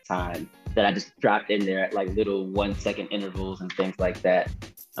during that time that I just dropped in there at like little 1 second intervals and things like that.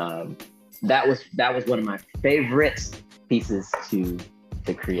 That was one of my favorite pieces to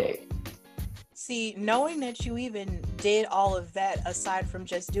create. See, knowing that you even did all of that aside from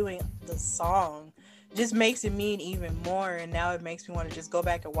just doing the song just makes it mean even more, and now it makes me want to just go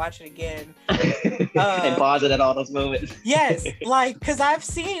back and watch it again. And pause it at all those moments. Yes, like, because I've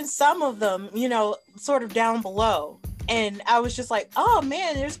seen some of them, sort of down below. And I was just like, oh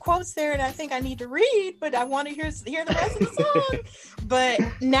man, there's quotes there and I think I need to read, but I want to hear the rest of the song. But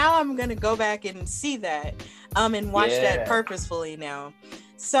now I'm going to go back and see that and watch that purposefully now.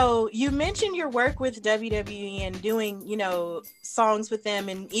 So you mentioned your work with WWE and doing, songs with them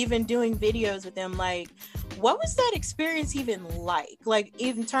and even doing videos with them. Like, what was that experience even like? Like,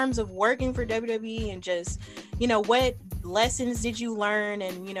 in terms of working for WWE and just, what lessons did you learn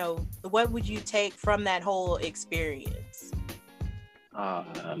and, what would you take from that whole experience? Oh,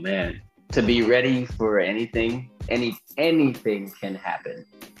 man. To be ready for anything can happen.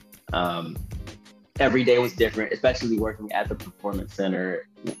 Every day was different, especially working at the Performance Center.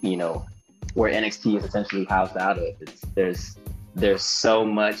 where NXT is essentially housed out of. There's so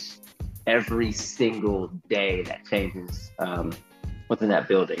much every single day that changes within that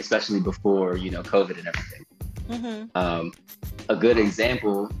building, especially before, COVID and everything. Mm-hmm. A good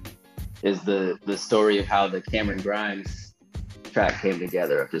example is the story of how the Cameron Grimes track came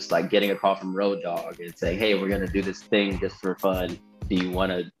together, of just like getting a call from Road Dogg and saying, hey, we're going to do this thing just for fun. Do you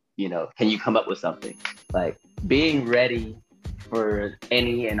want to, can you come up with something? Like being ready for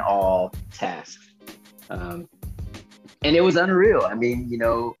any and all tasks. And it was unreal. I mean,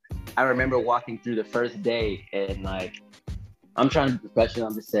 I remember walking through the first day and like, I'm trying to be professional.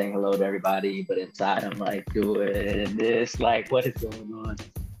 I'm just saying hello to everybody, but inside I'm like doing this, like what is going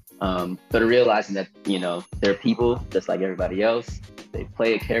on? But realizing that, they're people just like everybody else. They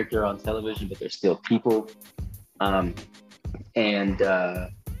play a character on television, but they're still people. And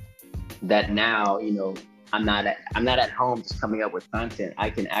that now, I'm not at home just coming up with content. I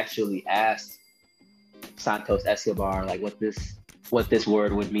can actually ask Santos Escobar like what this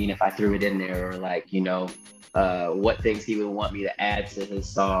word would mean if I threw it in there, or like, what things he would want me to add to his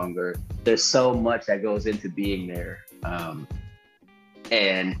song, or there's so much that goes into being there.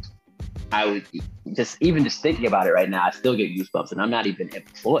 And I would just thinking about it right now, I still get goosebumps, and I'm not even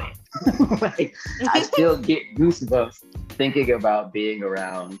employed. Like I still get goosebumps thinking about being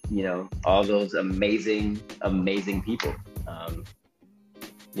around, all those amazing people.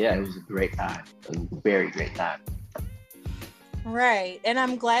 Yeah, it was a great time, a very great time. Right. And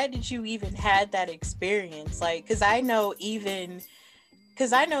I'm glad that you even had that experience. Like, because I know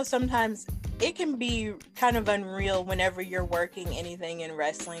sometimes it can be kind of unreal whenever you're working anything in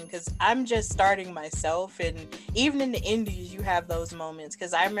wrestling, because I'm just starting myself. And even in the indies, you have those moments.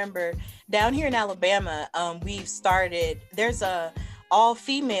 Because I remember down here in Alabama, there's a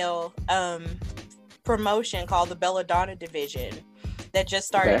all-female promotion called the Belladonna Division that just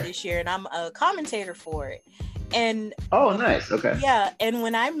started this year. And I'm a commentator for it. And oh, nice. Okay. Yeah, and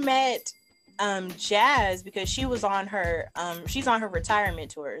when I met Jazz, because she was on her she's on her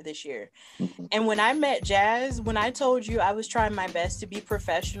retirement tour this year. Mm-hmm. And when I met Jazz, when I told you I was trying my best to be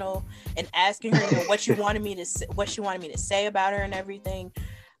professional and asking her what she wanted me to say about her and everything,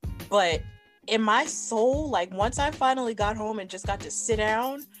 but in my soul, like once I finally got home and just got to sit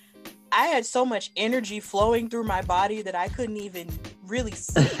down, I had so much energy flowing through my body that I couldn't even really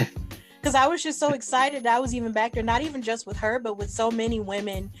sleep. Because I was just so excited that I was even back there, not even just with her, but with so many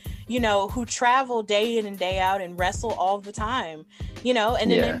women, who travel day in and day out and wrestle all the time, and then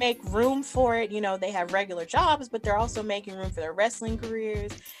they make room for it. They have regular jobs, but they're also making room for their wrestling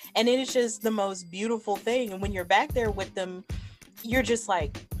careers. And it is just the most beautiful thing. And when you're back there with them, you're just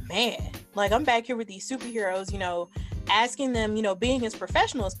like, man, like I'm back here with these superheroes, asking them, being as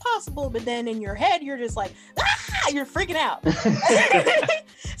professional as possible. But then in your head, you're just like, you're freaking out.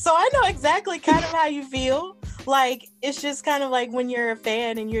 So I know exactly kind of how you feel. Like, it's just kind of like when you're a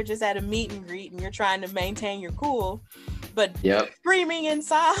fan and you're just at a meet and greet and you're trying to maintain your cool, but screaming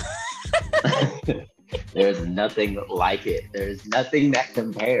inside. There's nothing like it. There's nothing that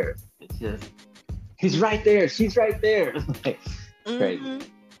compares. It's just, he's right there. She's right there. Crazy. Mm-hmm.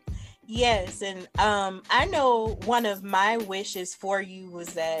 Yes. And I know one of my wishes for you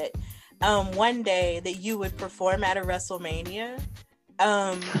was that one day that you would perform at a WrestleMania.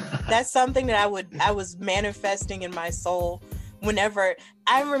 That's something that I was manifesting in my soul whenever.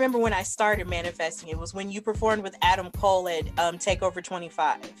 I remember when I started manifesting, it was when you performed with Adam Cole at TakeOver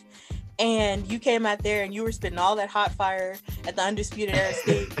 25. And you came out there and you were spitting all that hot fire at the Undisputed Era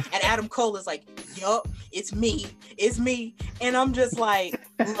stage. And Adam Cole is like, yup, it's me. And I'm just like,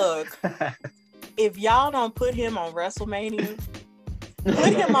 look, if y'all don't put him on WrestleMania,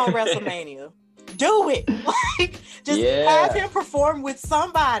 put him on WrestleMania. Do it. Like, just have him perform with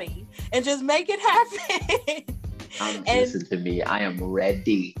somebody and just make it happen. Listen to me. I am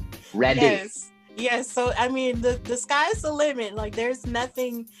ready. Yes. So I mean, the sky's the limit. Like, there's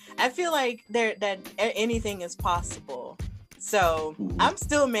nothing. I feel like that anything is possible. So I'm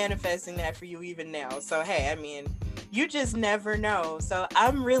still manifesting that for you even now. So hey, I mean, you just never know. So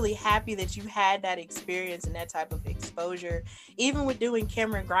I'm really happy that you had that experience and that type of exposure. Even with doing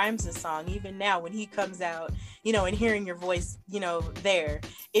Cameron Grimes' song, even now when he comes out, and hearing your voice, there,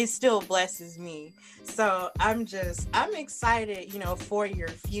 it still blesses me. So I'm excited, for your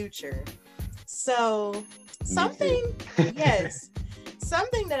future. So something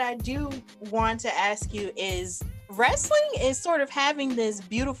that I do want to ask you is, wrestling is sort of having this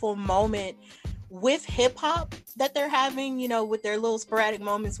beautiful moment with hip hop that they're having, with their little sporadic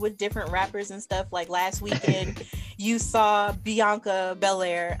moments with different rappers and stuff. Like last weekend, you saw Bianca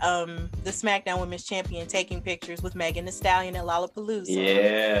Belair, the SmackDown Women's Champion, taking pictures with Megan Thee Stallion at Lollapalooza.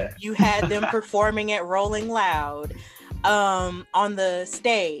 Yeah. You had them performing at Rolling Loud on the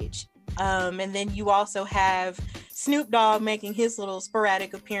stage. And then you also have Snoop Dogg making his little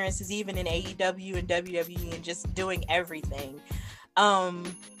sporadic appearances even in AEW and WWE and just doing everything.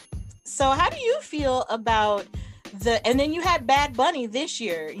 So how do you feel about and then you had Bad Bunny this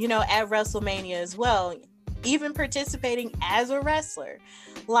year, at WrestleMania as well, even participating as a wrestler.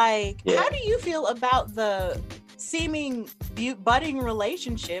 How do you feel about the seeming budding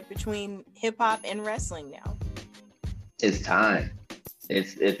relationship between hip hop and wrestling now? It's time.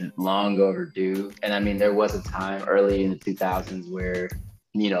 It's long overdue. And I mean, there was a time early in the 2000s where,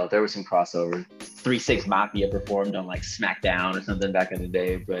 there was some crossover. 3-6 Mafia performed on SmackDown or something back in the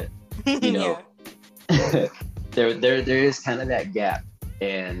day, but there is kind of that gap.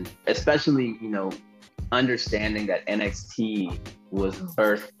 And especially, understanding that NXT was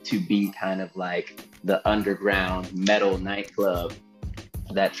birthed to be kind of like the underground metal nightclub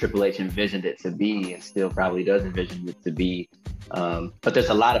that Triple H envisioned it to be, and still probably does envision it to be. But there's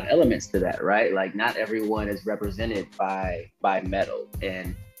a lot of elements to that, right? Like, not everyone is represented by metal.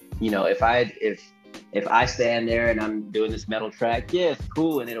 And, if I stand there and I'm doing this metal track, yeah, it's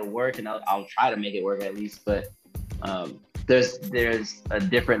cool and it'll work, and I'll try to make it work at least. But there's a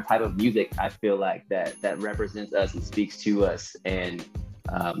different type of music, I feel like, that represents us and speaks to us. And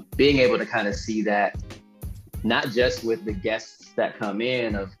being able to kind of see that, not just with the guests that come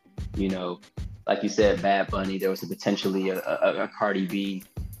in of, like you said, Bad Bunny, there was potentially a Cardi B,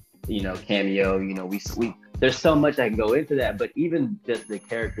 cameo, we there's so much I can go into that, but even just the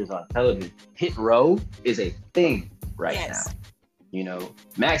characters on television, Hit Row is a thing right now.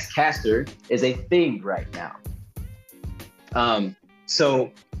 Max Caster is a thing right now.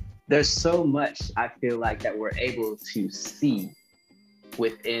 So there's so much, I feel like, that we're able to see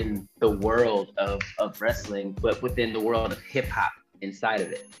within the world of wrestling, but within the world of hip hop inside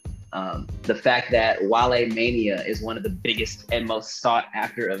of it. The fact that Wale Mania is one of the biggest and most sought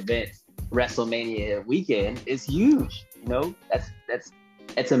after events, WrestleMania weekend, is huge.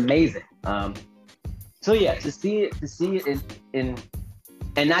 That's amazing. So yeah, to see it in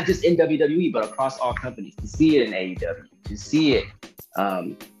and not just in WWE, but across all companies, to see it in AEW, to see it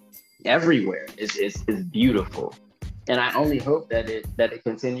everywhere is beautiful. And I only hope that it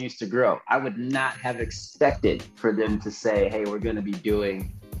continues to grow. I would not have expected for them to say, hey, we're going to be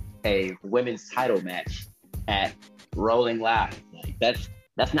doing a women's title match at Rolling Loud.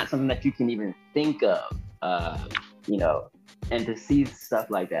 That's not something that you can even think of, and to see stuff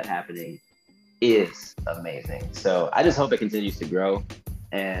like that happening is amazing. So I just hope it continues to grow.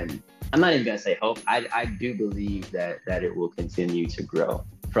 And I'm not even going to say hope. I do believe that it will continue to grow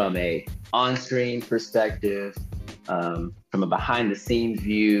from a on-screen perspective, from a behind-the-scenes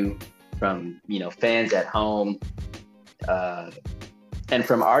view, from fans at home, and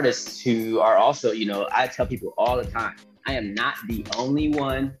from artists who are also, I tell people all the time, I am not the only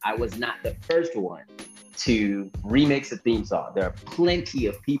one. I was not the first one to remix a theme song. There are plenty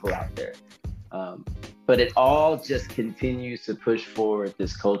of people out there. But it all just continues to push forward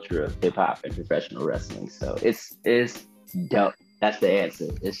this culture of hip hop and professional wrestling. So it's dope. That's the answer.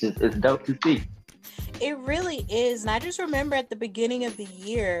 It's dope to see. It really is. And I just remember at the beginning of the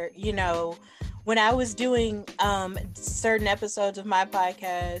year, when I was doing certain episodes of my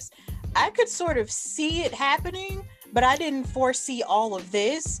podcast, I could sort of see it happening, but I didn't foresee all of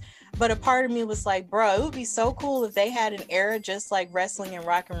this. But a part of me was like, bro, it would be so cool if they had an era just like wrestling and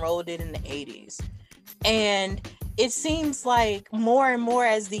rock and roll did in the 80s. And it seems like more and more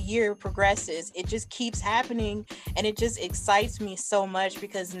as the year progresses, it just keeps happening. And it just excites me so much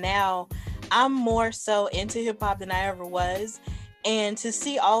because now I'm more so into hip hop than I ever was. And to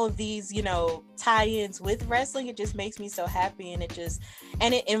see all of these, tie-ins with wrestling, it just makes me so happy. And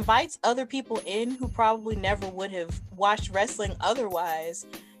it invites other people in who probably never would have watched wrestling otherwise,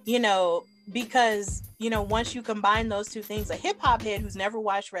 because, once you combine those two things, a hip hop head who's never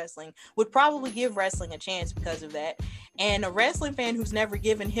watched wrestling would probably give wrestling a chance because of that. And a wrestling fan who's never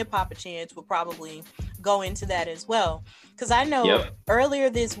given hip hop a chance would probably go into that as well. Because I know earlier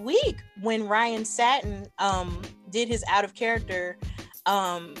this week when Ryan Satin did his Out of Character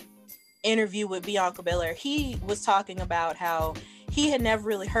interview with Bianca Belair, he was talking about how he had never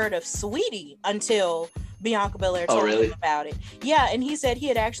really heard of Sweetie until Bianca Belair told him about it. Yeah, and he said he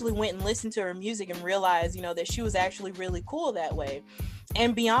had actually went and listened to her music and realized, that she was actually really cool that way.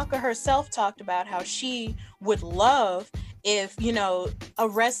 And Bianca herself talked about how she would love if, you know, a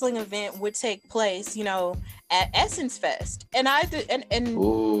wrestling event would take place, you know, at Essence Fest. And I did, and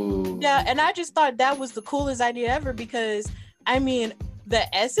Ooh. yeah, and I just thought that was the coolest idea ever, because I mean,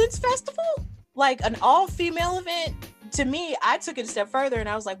 the Essence Festival, like an all-female event, to me, I took it a step further and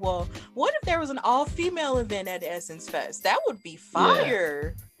I was like, well, what if there was an all-female event at Essence Fest? That would be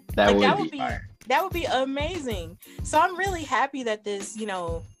fire. That Like, would be fire. That would be amazing. So I'm really happy that this, you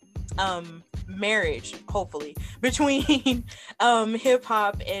know, marriage, hopefully, between hip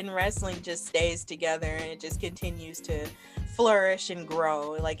hop and wrestling just stays together, and it just continues to flourish and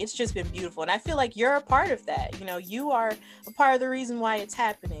grow. Like, it's just been beautiful, and I feel like you're a part of that. You know, you are a part of the reason why it's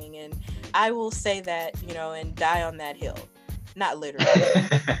happening, and I will say that, you know, and die on that hill. Not literally.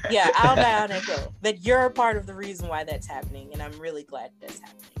 Yeah, I'll die on that hill. That you're a part of the reason why that's happening, and I'm really glad that's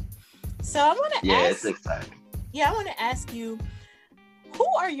happening. So I want to ask. It's exciting. Yeah, I want to ask you, who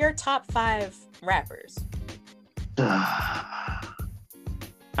are your top 5 rappers? I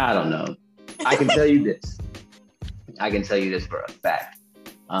don't know. I can tell you this. I can tell you this for a fact.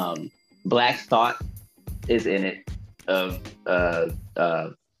 Black Thought is in it. Of the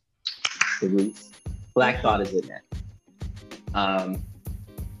Roots. Black Thought is in that.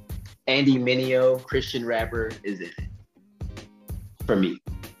 Andy Mineo, Christian rapper, is in it. For me,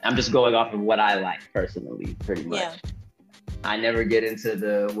 I'm just going off of what I like personally, pretty much. Yeah. I never get into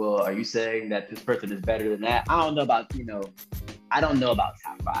the, well, are you saying that this person is better than that? I don't know about, you know, I don't know about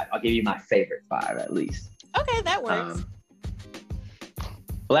top 5. I'll give you my favorite 5 at least. Okay, that works.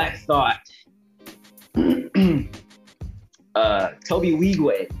 Black Thought. Toby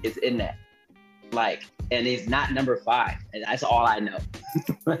Wigwe is in that. Like, and he's not number 5. And that's all I know.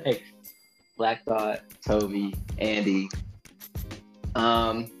 Like, Black Thought, Toby, Andy.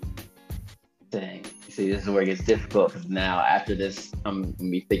 Dang. See, this is where it gets difficult, because now after this, I'm gonna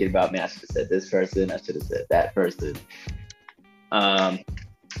be thinking about, man, I should have said this person, I should have said that person. Can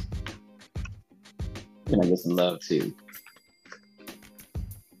I get some love too?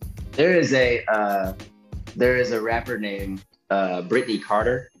 There is a rapper named Brittany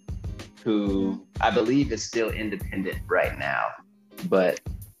Carter, who I believe is still independent right now, but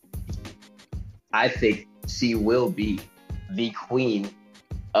I think she will be the queen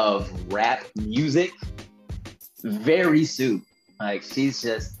of rap music very soon. Like, she's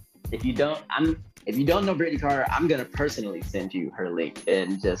just, if you don't know Brittany Carter, I'm gonna personally send you her link,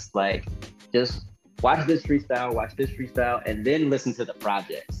 and just watch this freestyle, and then listen to the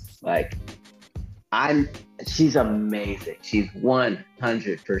projects. Like, she's amazing. She's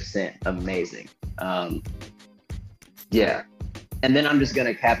 100% amazing. Yeah. And then I'm just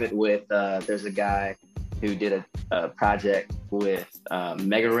gonna cap it with there's a guy who did a project with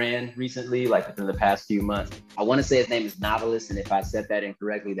Megaran recently, like within the past few months. I want to say his name is Novelist, and if I said that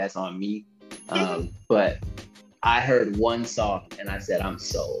incorrectly, that's on me. But I heard one song and I said, I'm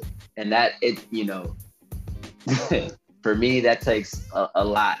sold. And that, it, you know, for me, that takes a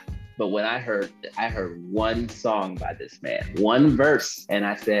lot. But when I heard one song by this man, one verse, and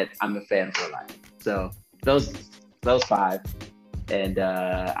I said, I'm a fan for life. So those 5. And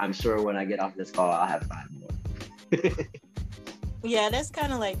I'm sure when I get off this call, I'll have 5 more. Yeah, that's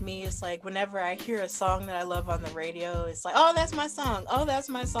kind of like me. It's like whenever I hear a song that I love on the radio, it's like, oh, that's my song. Oh, that's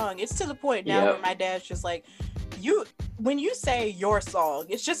my song. It's to the point now where my dad's just like, when you say your song,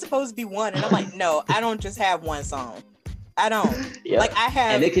 it's just supposed to be one. And I'm like, no, I don't just have one song. I don't. Yep. Like, I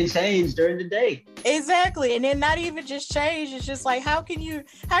have. And it can change during the day. Exactly. And then not even just change. It's just like, how can you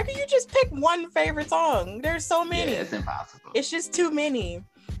just pick one favorite song? There's so many. Yeah, it's impossible. It's just too many.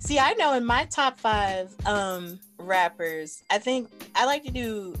 See, I know in my top 5 rappers, I think I like to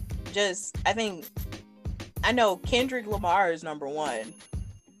do I know Kendrick Lamar is number 1.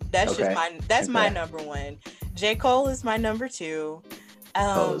 That's just my number 1. J. Cole is my number 2.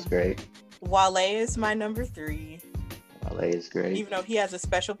 Cole is great. Wale is my number 3. Wale is great. Even though he has a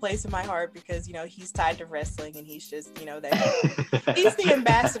special place in my heart because, you know, he's tied to wrestling and he's just, you know, that he's the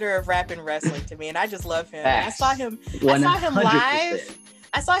ambassador of rap and wrestling to me, and I just love him. I saw him live.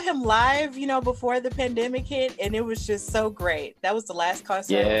 I saw him live, you know, before the pandemic hit, and it was just so great. That was the last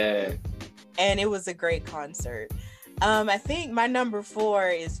concert. Yeah. And it was a great concert. I think my number 4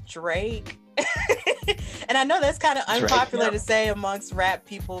 is Drake. And I know that's kind of unpopular to say amongst rap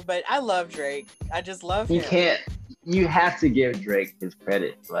people, but I love Drake. I just love him. You have to give Drake his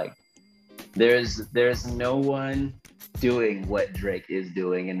credit. Like, there's no one doing what Drake is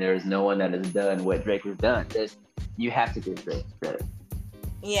doing, and there's no one that has done what Drake has done. You have to give Drake credit.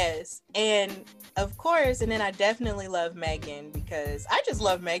 Yes, and of course, and then I definitely love Megan because I just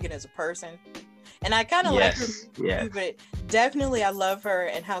love Megan as a person. And I kind of like her, yeah. but definitely I love her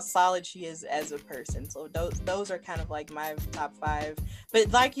and how solid she is as a person. So those are kind of like my top 5.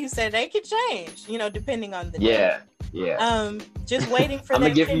 But like you said, they could change, you know, depending on the day. Yeah. Just waiting for I'm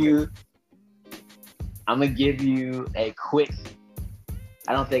that. gonna give you a quick.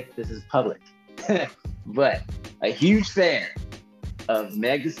 I don't think this is public, but a huge fan of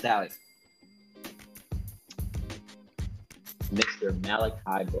Meg Thee Stallion, Mr.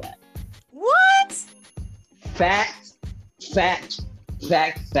 Malachi Black. What? Fact. That's Oh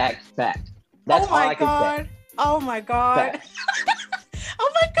all I my can god. say. Oh my god. Fact. Oh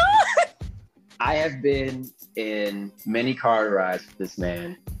my god. I have been in many car rides with this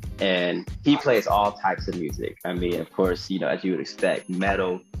man, and he plays all types of music. I mean, of course, you know, as you would expect,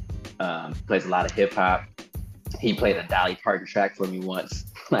 metal, plays a lot of hip hop. He played a Dolly Parton track for me once.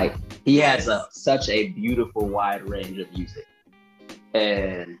 Like, he has such a beautiful wide range of music.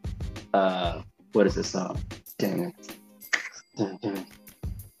 And what is this song?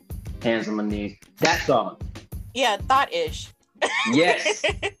 Hands on my knees. That song. Yeah, thought-ish.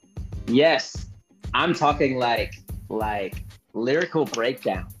 Yes. I'm talking like lyrical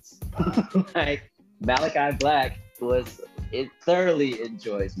breakdowns. Like, Malachi Black thoroughly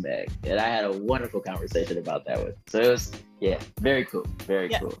enjoys Meg, and I had a wonderful conversation about that with. So it was, very cool, very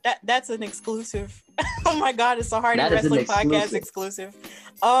cool. That's an exclusive. Oh my god, it's a Hardy That is an Wrestling Podcast exclusive.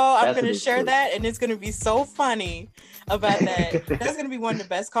 Oh, I'm gonna share that, and it's gonna be so funny about that. That's gonna be one of the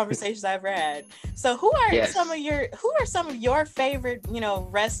best conversations I've ever had. So who are some of your favorite, you know,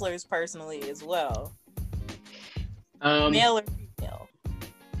 wrestlers personally as well? Male or female?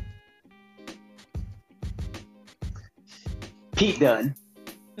 Pete Dunne.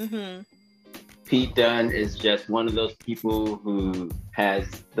 Mm-hmm. Pete Dunne is just one of those people who has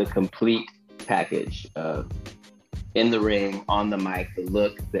the complete package of in the ring, on the mic, the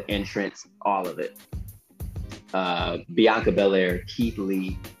look, the entrance, all of it. Bianca Belair, Keith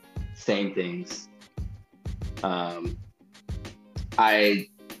Lee, same things. I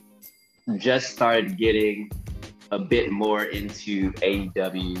just started getting a bit more into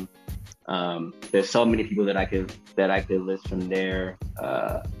AEW. There's so many people that I could list from there.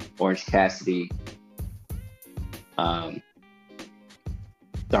 Orange Cassidy,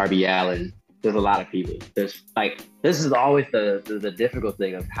 Darby Allin. There's a lot of people. This is always the difficult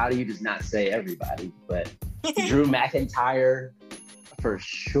thing of how do you just not say everybody, but Drew McIntyre for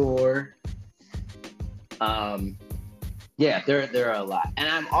sure. There are a lot. And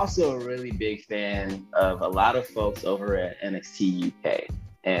I'm also a really big fan of a lot of folks over at NXT UK.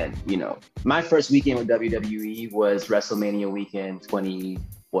 And, you know, my first weekend with WWE was WrestleMania weekend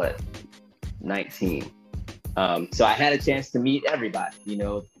 2019. So I had a chance to meet everybody, you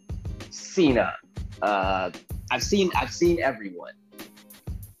know, Cena. I've seen everyone.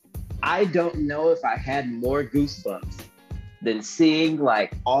 I don't know if I had more goosebumps than seeing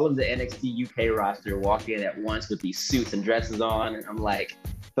like all of the NXT UK roster walk in at once with these suits and dresses on, and I'm like,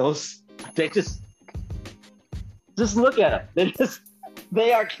 they just look at them.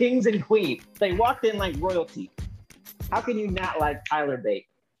 They are kings and queens. They walked in like royalty. How can you not like Tyler Bate?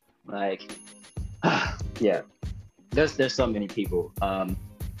 Like, yeah. There's so many people.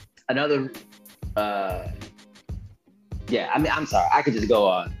 Another, I mean, I'm sorry. I could just go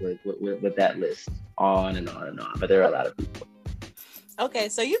on with that list on and on and on, but there are a lot of people. Okay,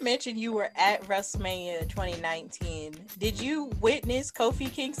 so you mentioned you were at WrestleMania 2019. Did you witness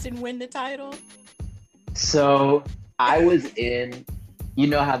Kofi Kingston win the title? So I was in, you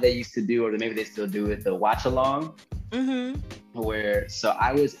know how they used to do, or maybe they still do it, the watch along. Mm-hmm. So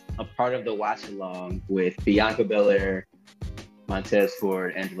I was a part of the watch along with Bianca Belair, Montez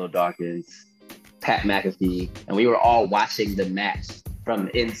Ford, Angelo Dawkins, Pat McAfee, and we were all watching the match from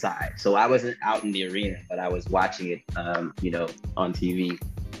the inside. So I wasn't out in the arena, but I was watching it, on TV,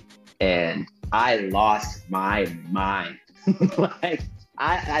 and I lost my mind. Like,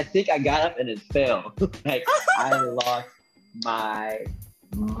 I think I got up and it fell. Like, I lost my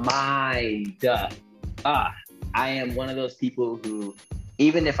mind. I am one of those people who,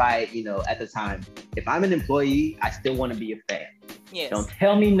 even if I, at the time, if I'm an employee, I still want to be a fan. Yes. Don't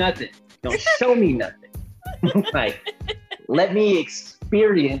tell me nothing. Don't show me nothing. Like, let me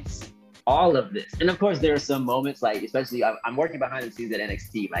experience all of this. And of course, there are some moments, like, especially I'm working behind the scenes at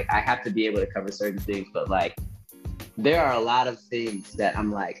NXT. Like, I have to be able to cover certain things, but like, there are a lot of things that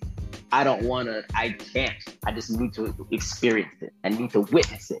I'm like, I can't. I just need to experience it. I need to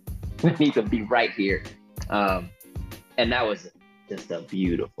witness it. I need to be right here. And that was just a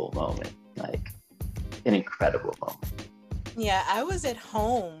beautiful moment, like an incredible moment. Yeah, I was at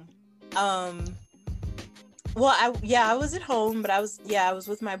home. I was at home, but I was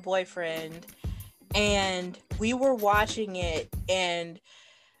with my boyfriend, and we were watching it. And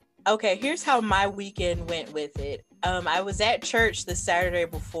okay, here's how my weekend went with it. I was at church the Saturday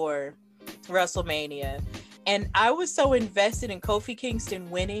before WrestleMania, and I was so invested in Kofi Kingston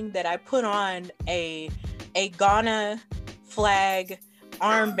winning that I put on a Ghana flag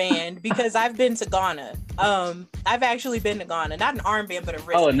armband because I've been to Ghana. I've actually been to Ghana, not an armband, but a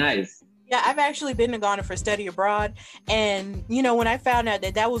wristband. Oh, nice. Yeah, I've actually been to Ghana for study abroad. And, you know, when I found out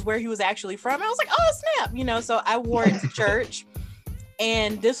that that was where he was actually from, I was like, oh, snap. You know, so I wore it to church.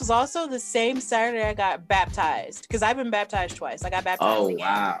 And this was also the same Saturday I got baptized, because I've been baptized twice. I got baptized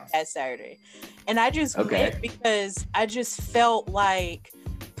again that Saturday. And I just went because I just felt like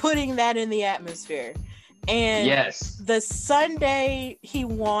putting that in the atmosphere. And the Sunday he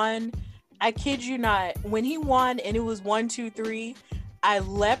won, I kid you not, when he won and it was 1, 2, 3, I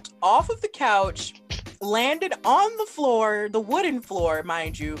leapt off of the couch, landed on the floor, the wooden floor,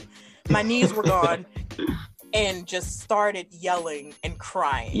 mind you. My knees were gone, and just started yelling and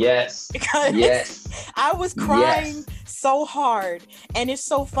crying. Because I was crying so hard. And it's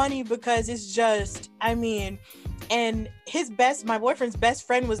so funny because it's just, I mean, and my boyfriend's best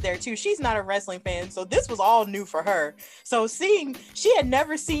friend was there too. She's not a wrestling fan, so this was all new for her. So she had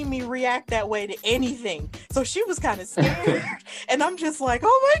never seen me react that way to anything. So she was kind of scared. And I'm just like,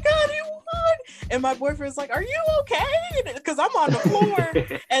 oh my God, he won. And my boyfriend's like, are you okay? Because I'm on the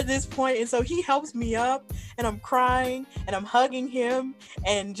floor at this point. And so he helps me up, and I'm crying, and I'm hugging him,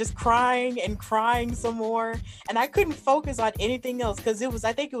 and just crying and crying some more. And I couldn't focus on anything else because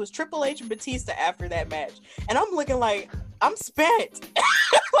I think it was Triple H and Batista after that match. And I'm looking like, I'm spent.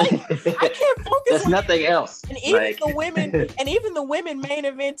 Like, I can't focus. There's nothing else. And even the women main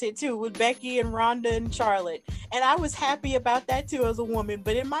evented too, with Becky and Ronda and Charlotte. And I was happy about that too as a woman.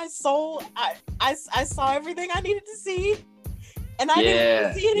 But in my soul, I saw everything I needed to see. And I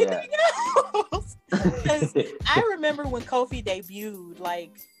didn't see anything else. Because I remember when Kofi debuted,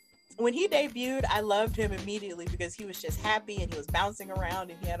 like, when he debuted, I loved him immediately because he was just happy and he was bouncing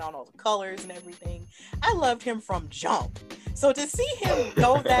around and he had on all the colors and everything. I loved him from jump. So to see him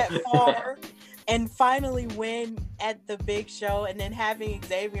go that far and finally win at the big show, and then having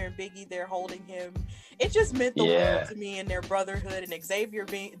Xavier and Big E there holding him, it just meant the world to me and their brotherhood, and Xavier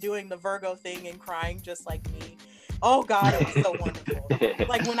doing the Virgo thing and crying just like me. Oh God, it was so wonderful.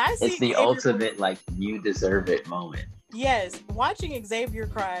 Like when I see it's the ultimate, like, you deserve it moment. Yes, watching Xavier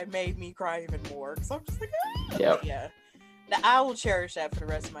cry made me cry even more. So I'm just like, yeah. I will cherish that for the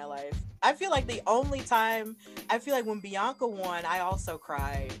rest of my life. I feel like the only time, when Bianca won, I also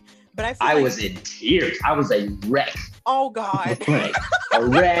cried. But I was in tears. I was a wreck. Oh God. A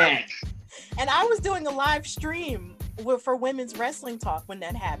wreck. And I was doing a live stream for Women's Wrestling Talk when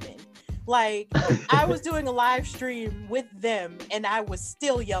that happened. Like, I was doing a live stream with them, and I was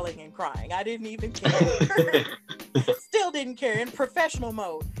still yelling and crying. I didn't even care. Still didn't care. In professional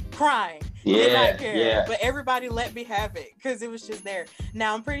mode, crying. Did not care. But everybody let me have it because it was just there.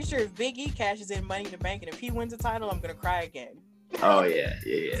 Now, I'm pretty sure if Big E cashes in Money in the Bank, and if he wins the title, I'm going to cry again. Oh, yeah.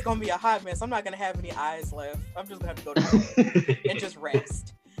 It's going to be a hot mess. I'm not going to have any eyes left. I'm just going to have to go to bed and just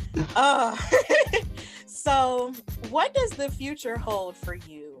rest. So, what does the future hold for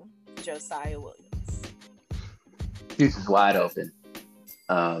you, Josiah Williams? Future's wide open.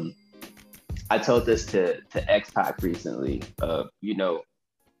 I told this to X-Pac recently. You know,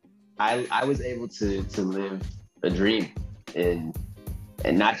 I was able to live a dream and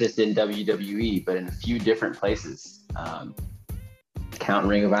not just in WWE, but in a few different places. Count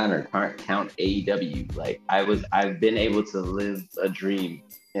Ring of Honor, count AEW. Like I've been able to live a dream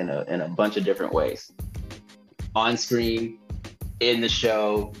in a bunch of different ways. On screen, in the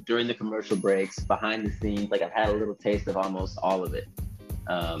show, during the commercial breaks, behind the scenes. Like I've had a little taste of almost all of it.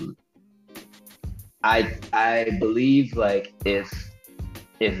 I believe, like, if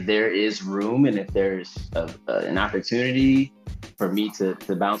there is room and if there's an opportunity for me to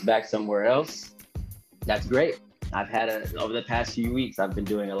bounce back somewhere else, that's great. I've had over the past few weeks, I've been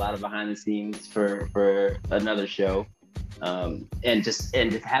doing a lot of behind the scenes for another show, and just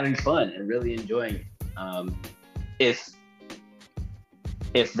having fun and really enjoying it.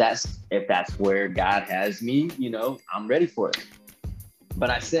 If that's where God has me, you know, I'm ready for it. But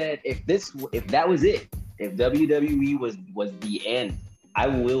I said, if that was it, if WWE was the end, I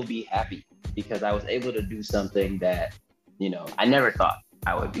will be happy because I was able to do something that, you know, I never thought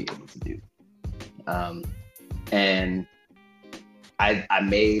I would be able to do. And I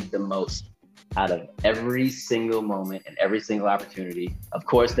made the most out of every single moment and every single opportunity. Of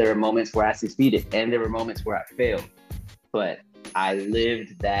course, there are moments where I succeeded and there were moments where I failed, but I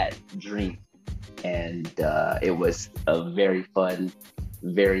lived that dream. And it was a very fun,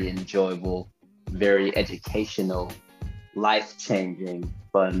 very enjoyable, very educational, life-changing,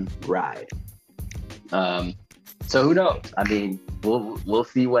 fun ride. So who knows? I mean, we'll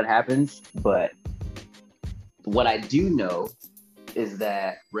see what happens, but what I do know is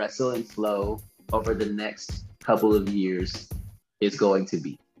that Wrestle and Flow over the next couple of years is going to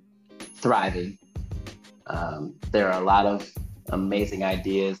be thriving. There are a lot of amazing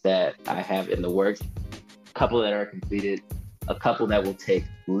ideas that I have in the works, a couple that are completed, a couple that will take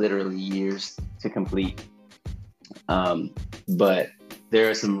literally years to complete. But there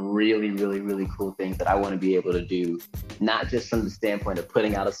are some really, really, really cool things that I want to be able to do, not just from the standpoint of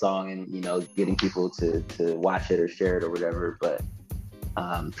putting out a song and, you know, getting people to watch it or share it or whatever, but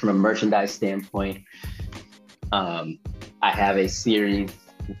from a merchandise standpoint, I have a series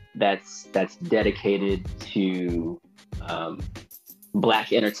that's dedicated to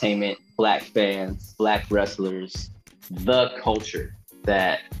Black entertainment, Black fans, Black wrestlers, the culture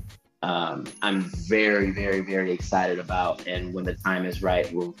that I'm very, very, very excited about. And when the time is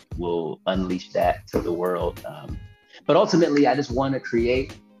right, we'll unleash that to the world. But ultimately, I just want to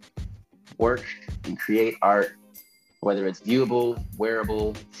create work and create art, whether it's viewable,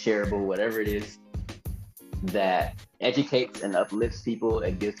 wearable, shareable, whatever it is, that educates and uplifts people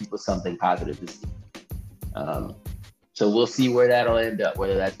and gives people something positive to see. So we'll see where that'll end up,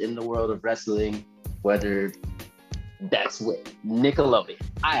 whether that's in the world of wrestling, whether that's with Nickelodeon.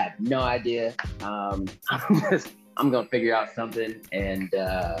 I have no idea. I'm gonna figure out something, and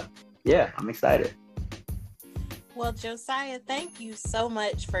yeah, I'm excited. Well, Josiah, thank you so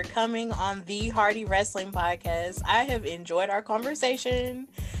much for coming on the Hardy Wrestling Podcast. I have enjoyed our conversation.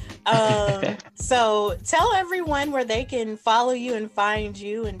 So tell everyone where they can follow you and find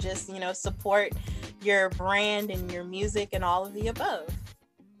you and just, you know, support your brand and your music and all of the above.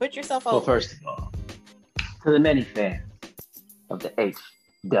 Put yourself over. Well, first of all, to the many fans of the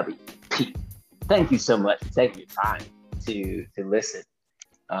HWP, thank you so much for taking your time to listen.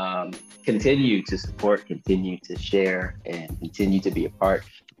 Continue to support, continue to share, and continue to be a part of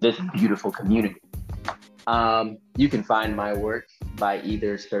this beautiful community. You can find my work by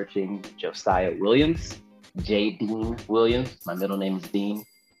either searching Josiah Williams, J. Dean Williams, my middle name is Dean,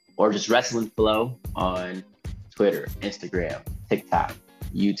 or just Wrestling Flow on Twitter, Instagram, TikTok,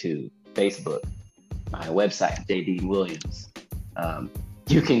 YouTube, Facebook, my website, J. Dean Williams.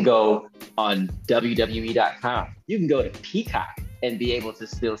 You can go on WWE.com. You can go to Peacock and be able to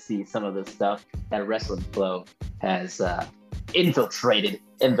still see some of the stuff that Wrestling Flow has infiltrated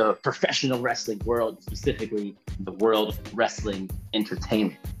in the professional wrestling world, specifically the world of wrestling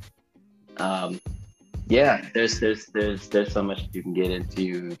entertainment. Yeah, there's so much you can get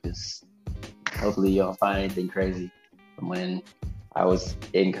into. Just hopefully you don't find anything crazy from when I was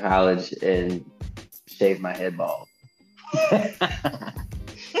in college and shaved my head bald.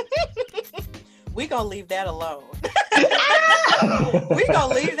 We gonna leave that alone. We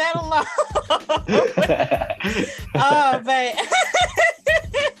gonna leave that alone. But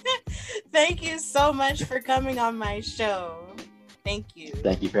thank you so much for coming on my show. Thank you.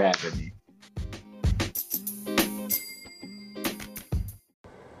 Thank you for having me.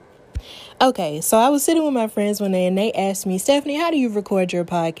 Okay, so I was sitting with my friends one day and they asked me, Stephanie, how do you record your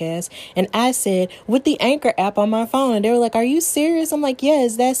podcast? And I said, with the Anchor app on my phone. And they were like, are you serious? I'm like, yeah,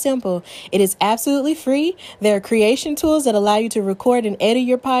 it's that simple. It is absolutely free. There are creation tools that allow you to record and edit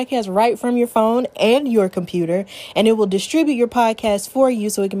your podcast right from your phone and your computer. And it will distribute your podcast for you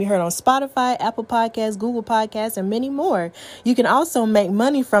so it can be heard on Spotify, Apple Podcasts, Google Podcasts, and many more. You can also make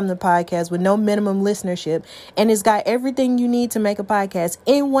money from the podcast with no minimum listenership. And it's got everything you need to make a podcast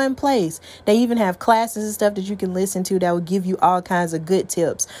in one place. They even have classes and stuff that you can listen to that will give you all kinds of good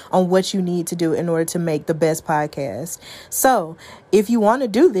tips on what you need to do in order to make the best podcast. So if you want to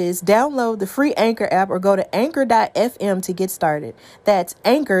do this, download the free Anchor app or go to anchor.fm to get started. That's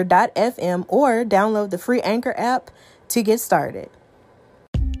anchor.fm or download the free Anchor app to get started.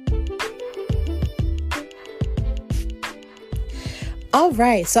 All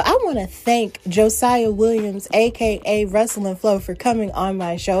right, so I want to thank Josiah Williams, aka Wrestling Flow, for coming on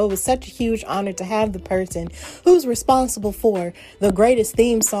my show. It was such a huge honor to have the person who's responsible for the greatest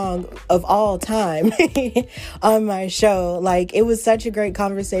theme song of all time on my show. Like, it was such a great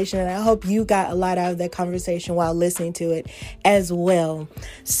conversation, and I hope you got a lot out of that conversation while listening to it as well.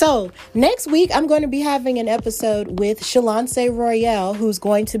 So next week, I'm going to be having an episode with Shalonce Royale, who's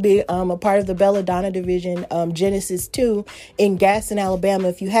going to be a part of the Belladonna division, Genesis 2 in Gaston, Alabama.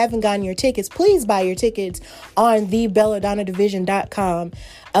 If you haven't gotten your tickets, please buy your tickets on thebelladonnadivision.com.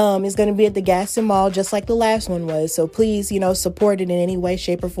 It's going to be at the Gaston Mall, just like the last one was. So please, support it in any way,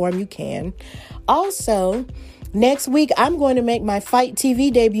 shape, or form you can. Also, Next week, I'm going to make my Fight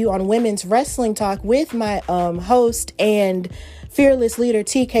TV debut on Women's Wrestling Talk with my host and fearless leader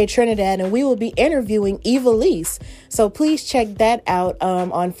TK Trinidad, and we will be interviewing Ivelisse. So please check that out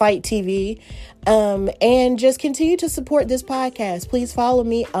on Fight TV. And just continue to support this podcast. Please follow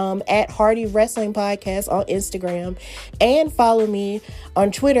me at Hardy Wrestling Podcast on Instagram, and follow me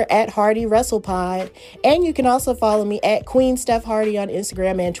on Twitter at Hardy WrestlePod. And you can also follow me at Queen Steph Hardy on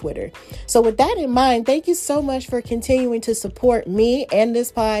Instagram and Twitter. So with that in mind, thank you so much for continuing to support me and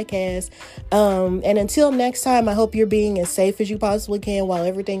this podcast. And until next time, I hope you're being as safe as you possibly can while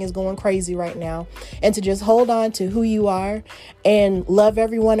everything is going crazy right now, and to just hold on to who you are and love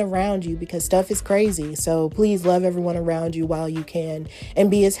everyone around you, because stuff is crazy. So please love everyone around you while you can,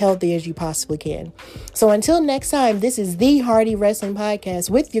 and be as healthy as you possibly can. So until next time, this is the Hardy Wrestling Podcast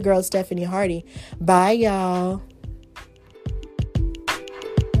with your girl Stephanie Hardy. Bye, y'all.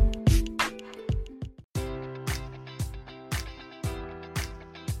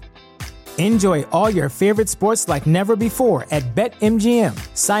 Enjoy all your favorite sports like never before at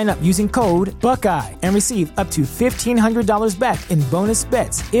BetMGM. Sign up using code Buckeye and receive up to $1,500 back in bonus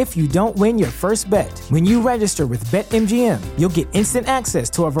bets if you don't win your first bet. When you register with BetMGM, you'll get instant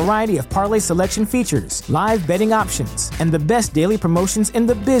access to a variety of parlay selection features, live betting options, and the best daily promotions in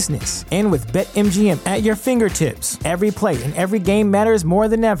the business. And with BetMGM at your fingertips, every play and every game matters more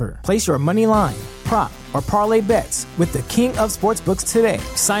than ever. Place your money line, prop, or parlay bets with the king of sportsbooks today.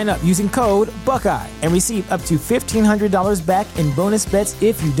 Sign up using code Buckeye and receive up to $1,500 back in bonus bets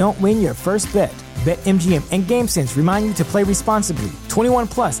if you don't win your first bet. BetMGM and GameSense remind you to play responsibly. 21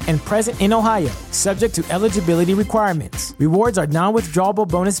 plus and present in Ohio, subject to eligibility requirements. Rewards are non-withdrawable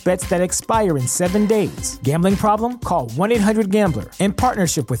bonus bets that expire in 7 days. Gambling problem? Call 1-800-GAMBLER in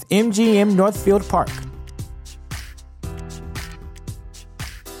partnership with MGM Northfield Park.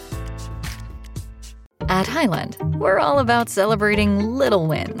 At Highland, we're all about celebrating little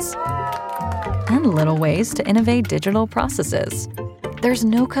wins and little ways to innovate digital processes. There's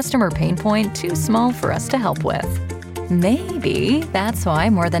no customer pain point too small for us to help with. Maybe that's why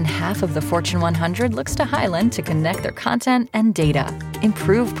more than half of the Fortune 100 looks to Highland to connect their content and data,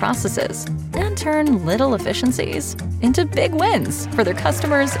 improve processes, and turn little efficiencies into big wins for their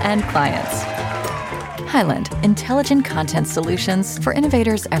customers and clients. Highland, intelligent content solutions for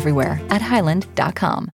innovators everywhere at highland.com.